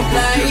song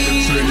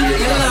play, the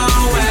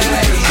long way,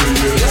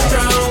 the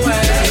strong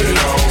way.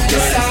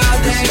 It's all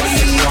day,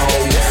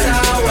 it's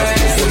our way.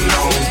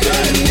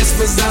 And this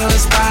was all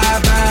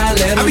inspired by a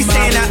little I be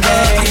saying I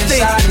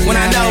think when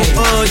I know,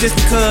 just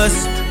because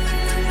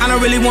I don't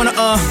really wanna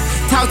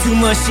talk too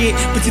much shit,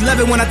 but you love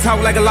it when I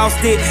talk like I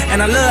lost it.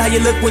 And I love how you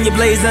look when you're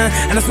blazing,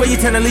 and I swear you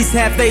turn at least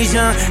half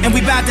Asian. And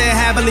we bout to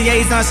have a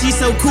liaison. She's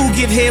so cool,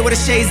 give head with a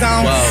shades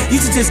on. Whoa.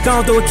 You should just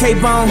go through a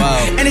K-bone.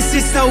 And it's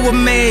just so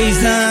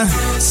amazing,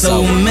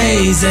 so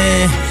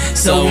amazing,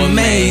 so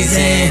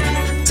amazing.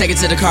 Take it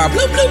to the car,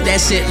 bloop bloop. That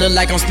shit look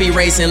like I'm speed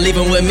racing.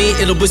 Leaving with me,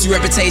 it'll boost your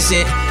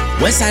reputation.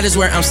 Westside is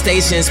where I'm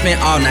stationed.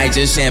 Spent all night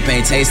just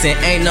champagne tasting.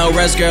 Ain't no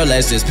rush, girl,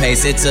 let's just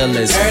pace it till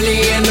it's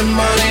early in the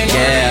morning.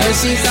 Yeah, when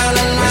she's all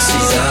alone,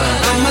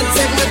 I'ma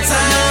take my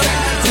time,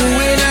 do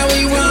it how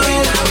we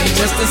want.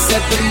 Just to set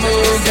the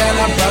mood, girl,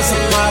 I brought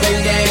some Marvin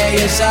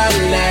Gaye and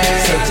Chardonnay.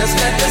 So just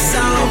let the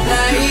song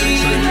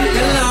play,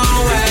 the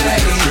long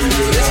way,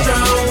 the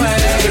strong way.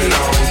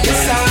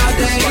 It's all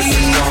day,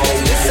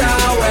 it's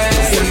our way.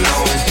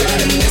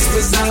 And this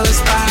was all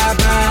inspired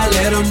by a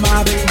little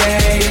Marvin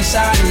Gaye and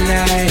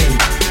Chardonnay.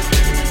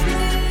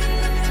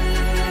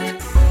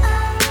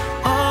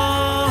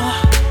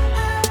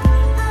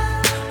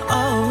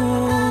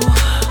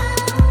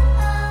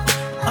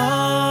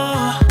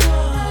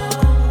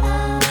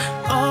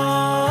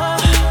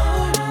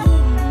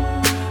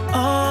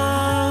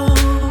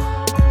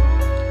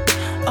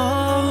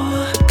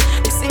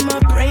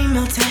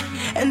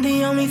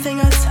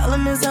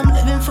 I'm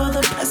living for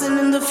the present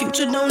and the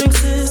future don't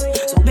exist.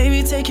 So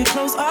baby, take your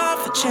clothes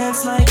off, a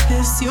chance like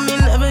this. You may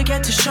never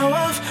get to show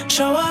off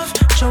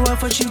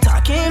what you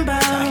talking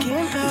about.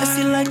 Unless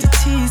you like to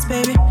tease,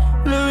 baby.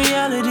 In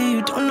reality,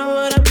 you don't know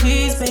what I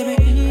please, baby.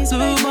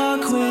 Blue ball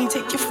queen,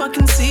 take your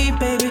fucking seat,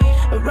 baby.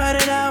 Write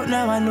it out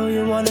now, I know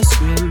you wanna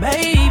scream,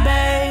 baby.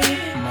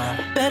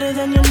 Better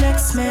than your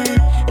next man.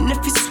 And if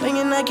you're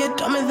swinging, I get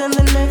dumber than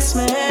the next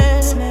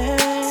man.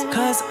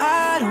 Cause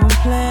I don't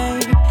play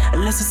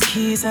unless it's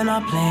keys, and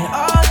I'll play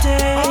all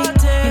day.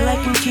 You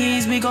like them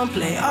keys, we gon'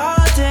 play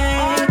all day.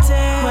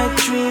 Wet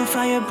dream,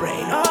 fry your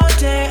brain all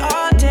day.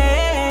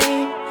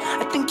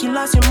 I think you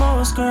lost your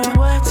morals, girl.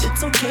 But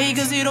it's okay,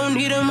 cause you don't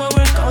need them. Where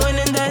we're going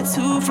in that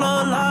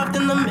 2-floor loft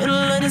in the middle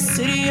of the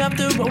city,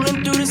 after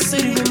rolling through the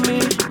city with me.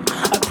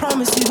 I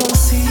promise you gon'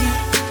 see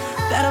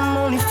that I'm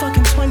only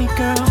fucking 20,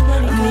 girl.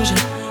 I need you,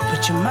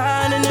 put your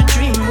mind in a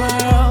dream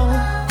world.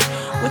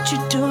 What you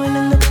doing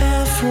in the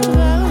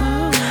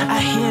bathroom? I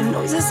hear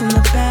noises in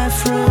the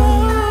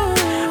bathroom.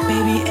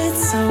 Baby,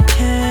 it's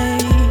okay.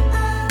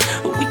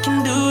 We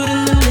can do it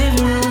in the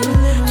living room.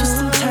 Twist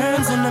some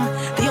turns in them.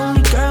 The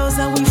only girls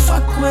that we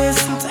fuck with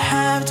seem to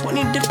have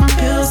 20 different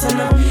pills in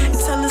them. And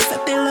tell us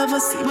that they love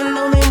us even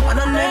though they want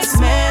our next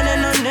man.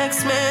 And our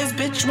next man's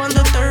bitch want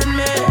the third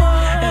man.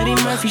 Eddie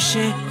Murphy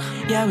shit.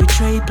 Yeah, we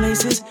trade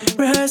places,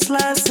 rehearse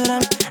lines to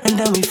them, and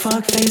then we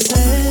fuck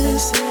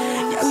faces.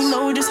 Yeah, we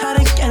know just how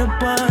to get a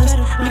buzz.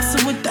 Mix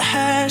it with the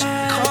hash,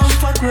 come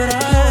fuck with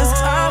us.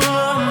 I'm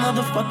raw,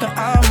 motherfucker,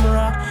 I'm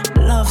raw.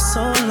 Love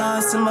so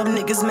lost, and my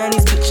niggas, man,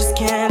 these bitches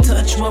can't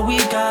touch what we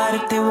got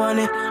if they want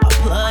it. I'll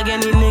plug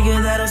any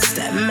nigga that'll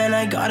step, man,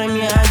 I got him,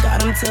 yeah, I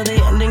got him till the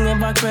ending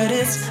of our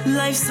credits.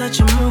 Life's such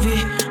a movie,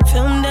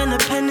 filmed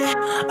independent,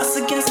 us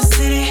against the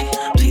city.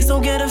 Please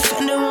don't get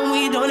offended when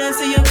we don't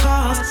answer your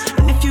calls.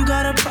 And if you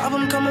got a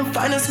problem, come and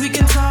find us, we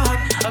can talk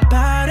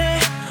about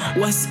it.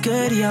 What's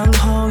good, young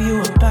ho,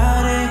 you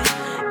about it?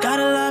 Got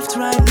a left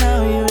right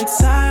now, you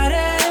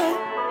excited?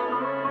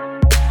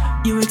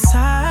 You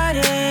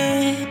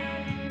excited?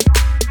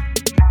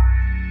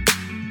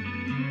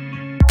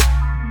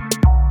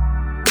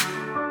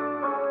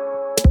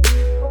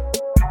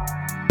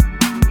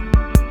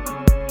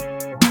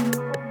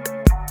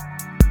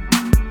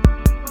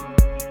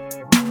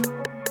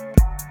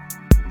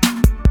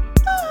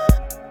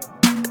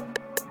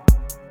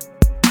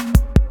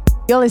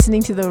 You're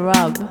listening to The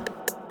Rub.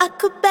 I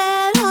could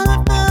bet all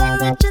of the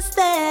riches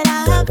that I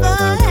ever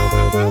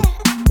had.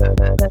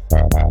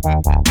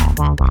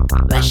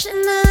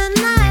 Rushing the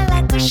night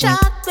like a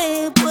shark,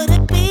 babe, would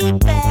it be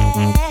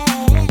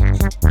bad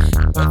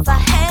if I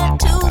had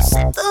to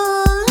sit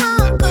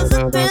alone? Cause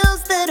the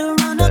bills that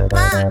run up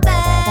my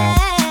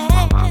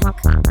back,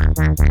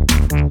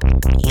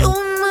 you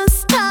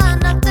must tie,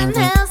 nothing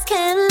else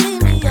can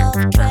leave me off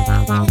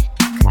track.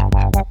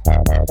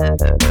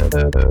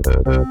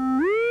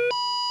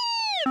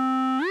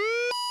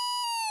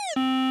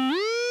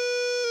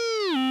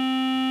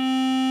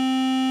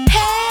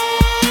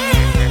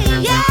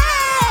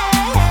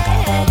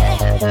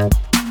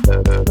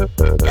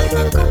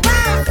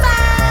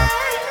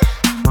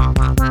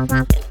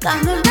 Got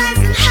me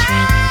rising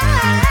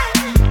high.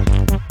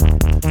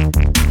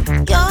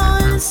 Your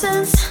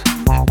innocence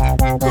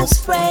was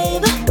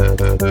brave,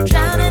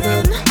 drowning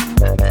in.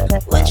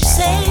 Would you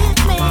save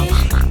me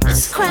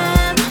this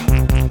crime?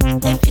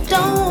 If you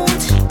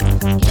don't,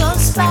 you're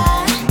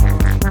spy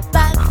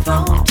by the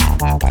throat.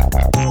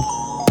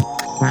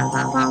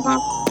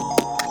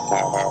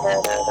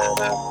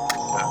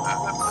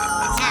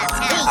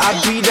 I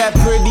be that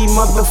pretty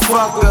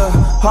motherfucker.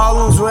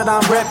 Harlem's what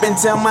I'm reppin'.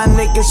 Tell my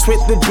niggas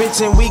quit the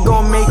bitch and we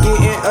gon' make it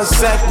in a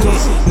second.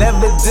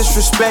 Never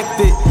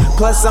disrespected.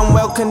 Plus I'm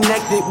well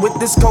connected with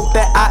this coat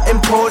that I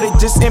imported.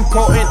 Just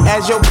important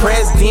as your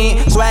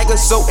president. Swagger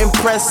so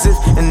impressive.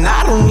 And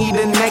I don't need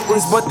a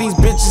necklace, but these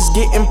bitches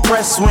get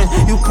impressed when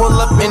you pull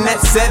up in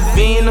that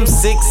 7. Them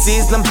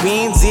 6s, them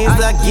beans is.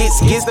 I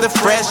gets the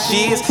fresh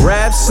years.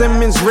 Rap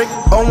Simmons, Rick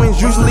Owens,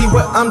 usually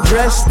what I'm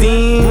dressed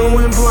in.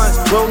 Blowing blunts,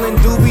 rolling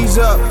doobies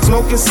up.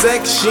 Smoking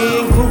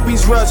section,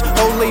 groupies rush,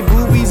 hold they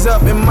boobies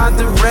up in my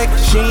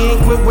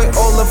direction. Quit with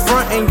all the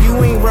front and you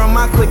ain't run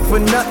my click for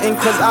nothing.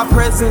 Cause our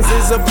presence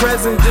is a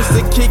present, just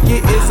to kick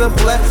it is a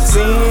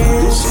blessing.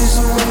 This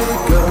is the way to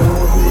go,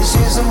 this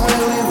is the way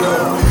we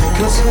roll.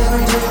 Cause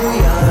every day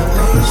we are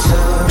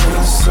patient.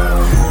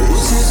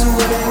 This is the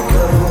way to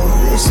go,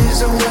 this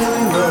is the way we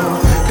roll.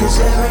 Cause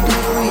every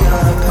day we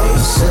are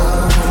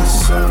patient.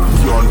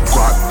 Gun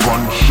crack,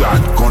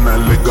 gunshot, gonna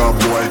lick a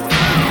boy.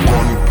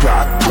 Gun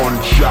crack,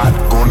 gunshot,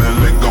 gonna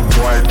lick a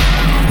boy.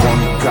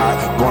 Gun crack,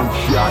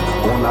 gunshot,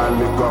 gonna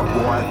lick a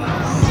boy.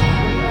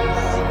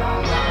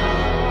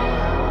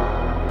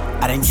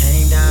 I done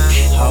came down,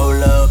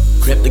 hold up.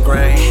 Grip the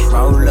grain,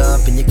 roll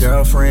up, and your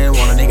girlfriend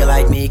want a nigga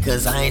like me,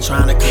 cause I ain't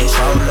tryna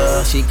control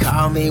her. She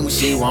call me when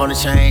she wanna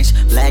change.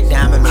 Black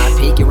diamond, my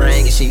pinky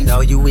ring, and she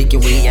know you weak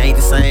and we ain't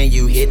the same.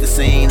 You hit the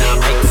scene, I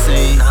make the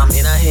scene. I'm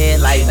in her head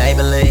like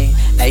Maybelline.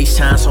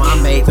 H-time, so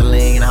I made the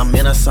lean. I'm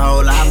in her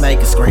soul, I make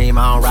her scream.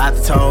 I don't ride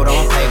the toll,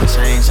 don't paper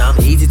change. I'm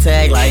easy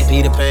tag like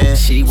Peter Pan.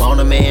 She want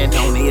a man,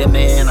 don't need a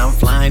man. I'm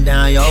flying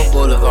down your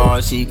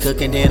boulevard. She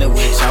cooking dinner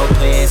with your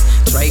plans.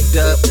 Draped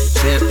up,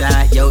 tripped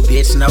out. Yo,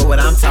 bitch, know what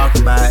I'm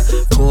talking about.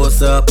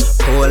 Pulls up,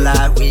 pull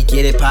out. We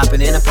get it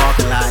poppin' in the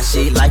parking lot.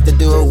 She like to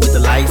do it with the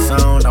lights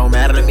on. Don't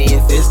matter to me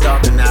if it's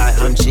dark or not.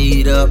 I'm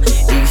G'd up,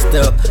 eased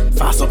up.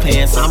 Fossil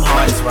pants, I'm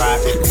hard as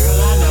rock.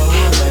 Girl, I know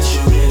how much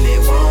you really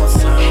want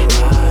somebody.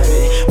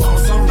 Want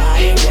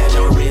somebody that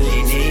don't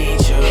really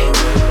need you.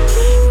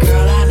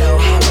 Girl, I know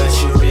how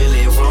much you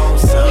really want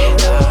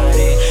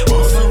somebody.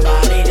 Want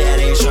somebody that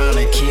ain't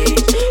tryna keep.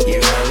 You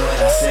heard what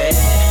I said?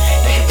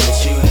 They can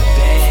put you to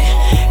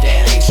bed.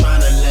 That ain't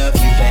tryna love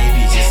you,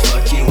 baby. Just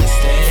fuck you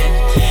instead.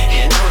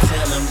 And don't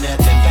tell them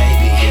nothing,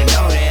 baby. You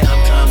know that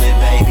I'm coming,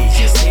 baby.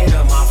 Just hit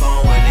up my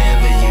phone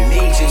whenever you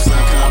need you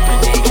some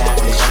company. Got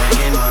this drink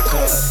in my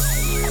cup.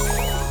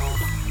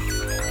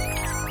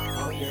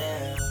 Oh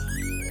yeah,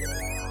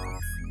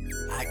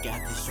 I got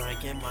this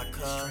drink in my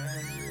cup.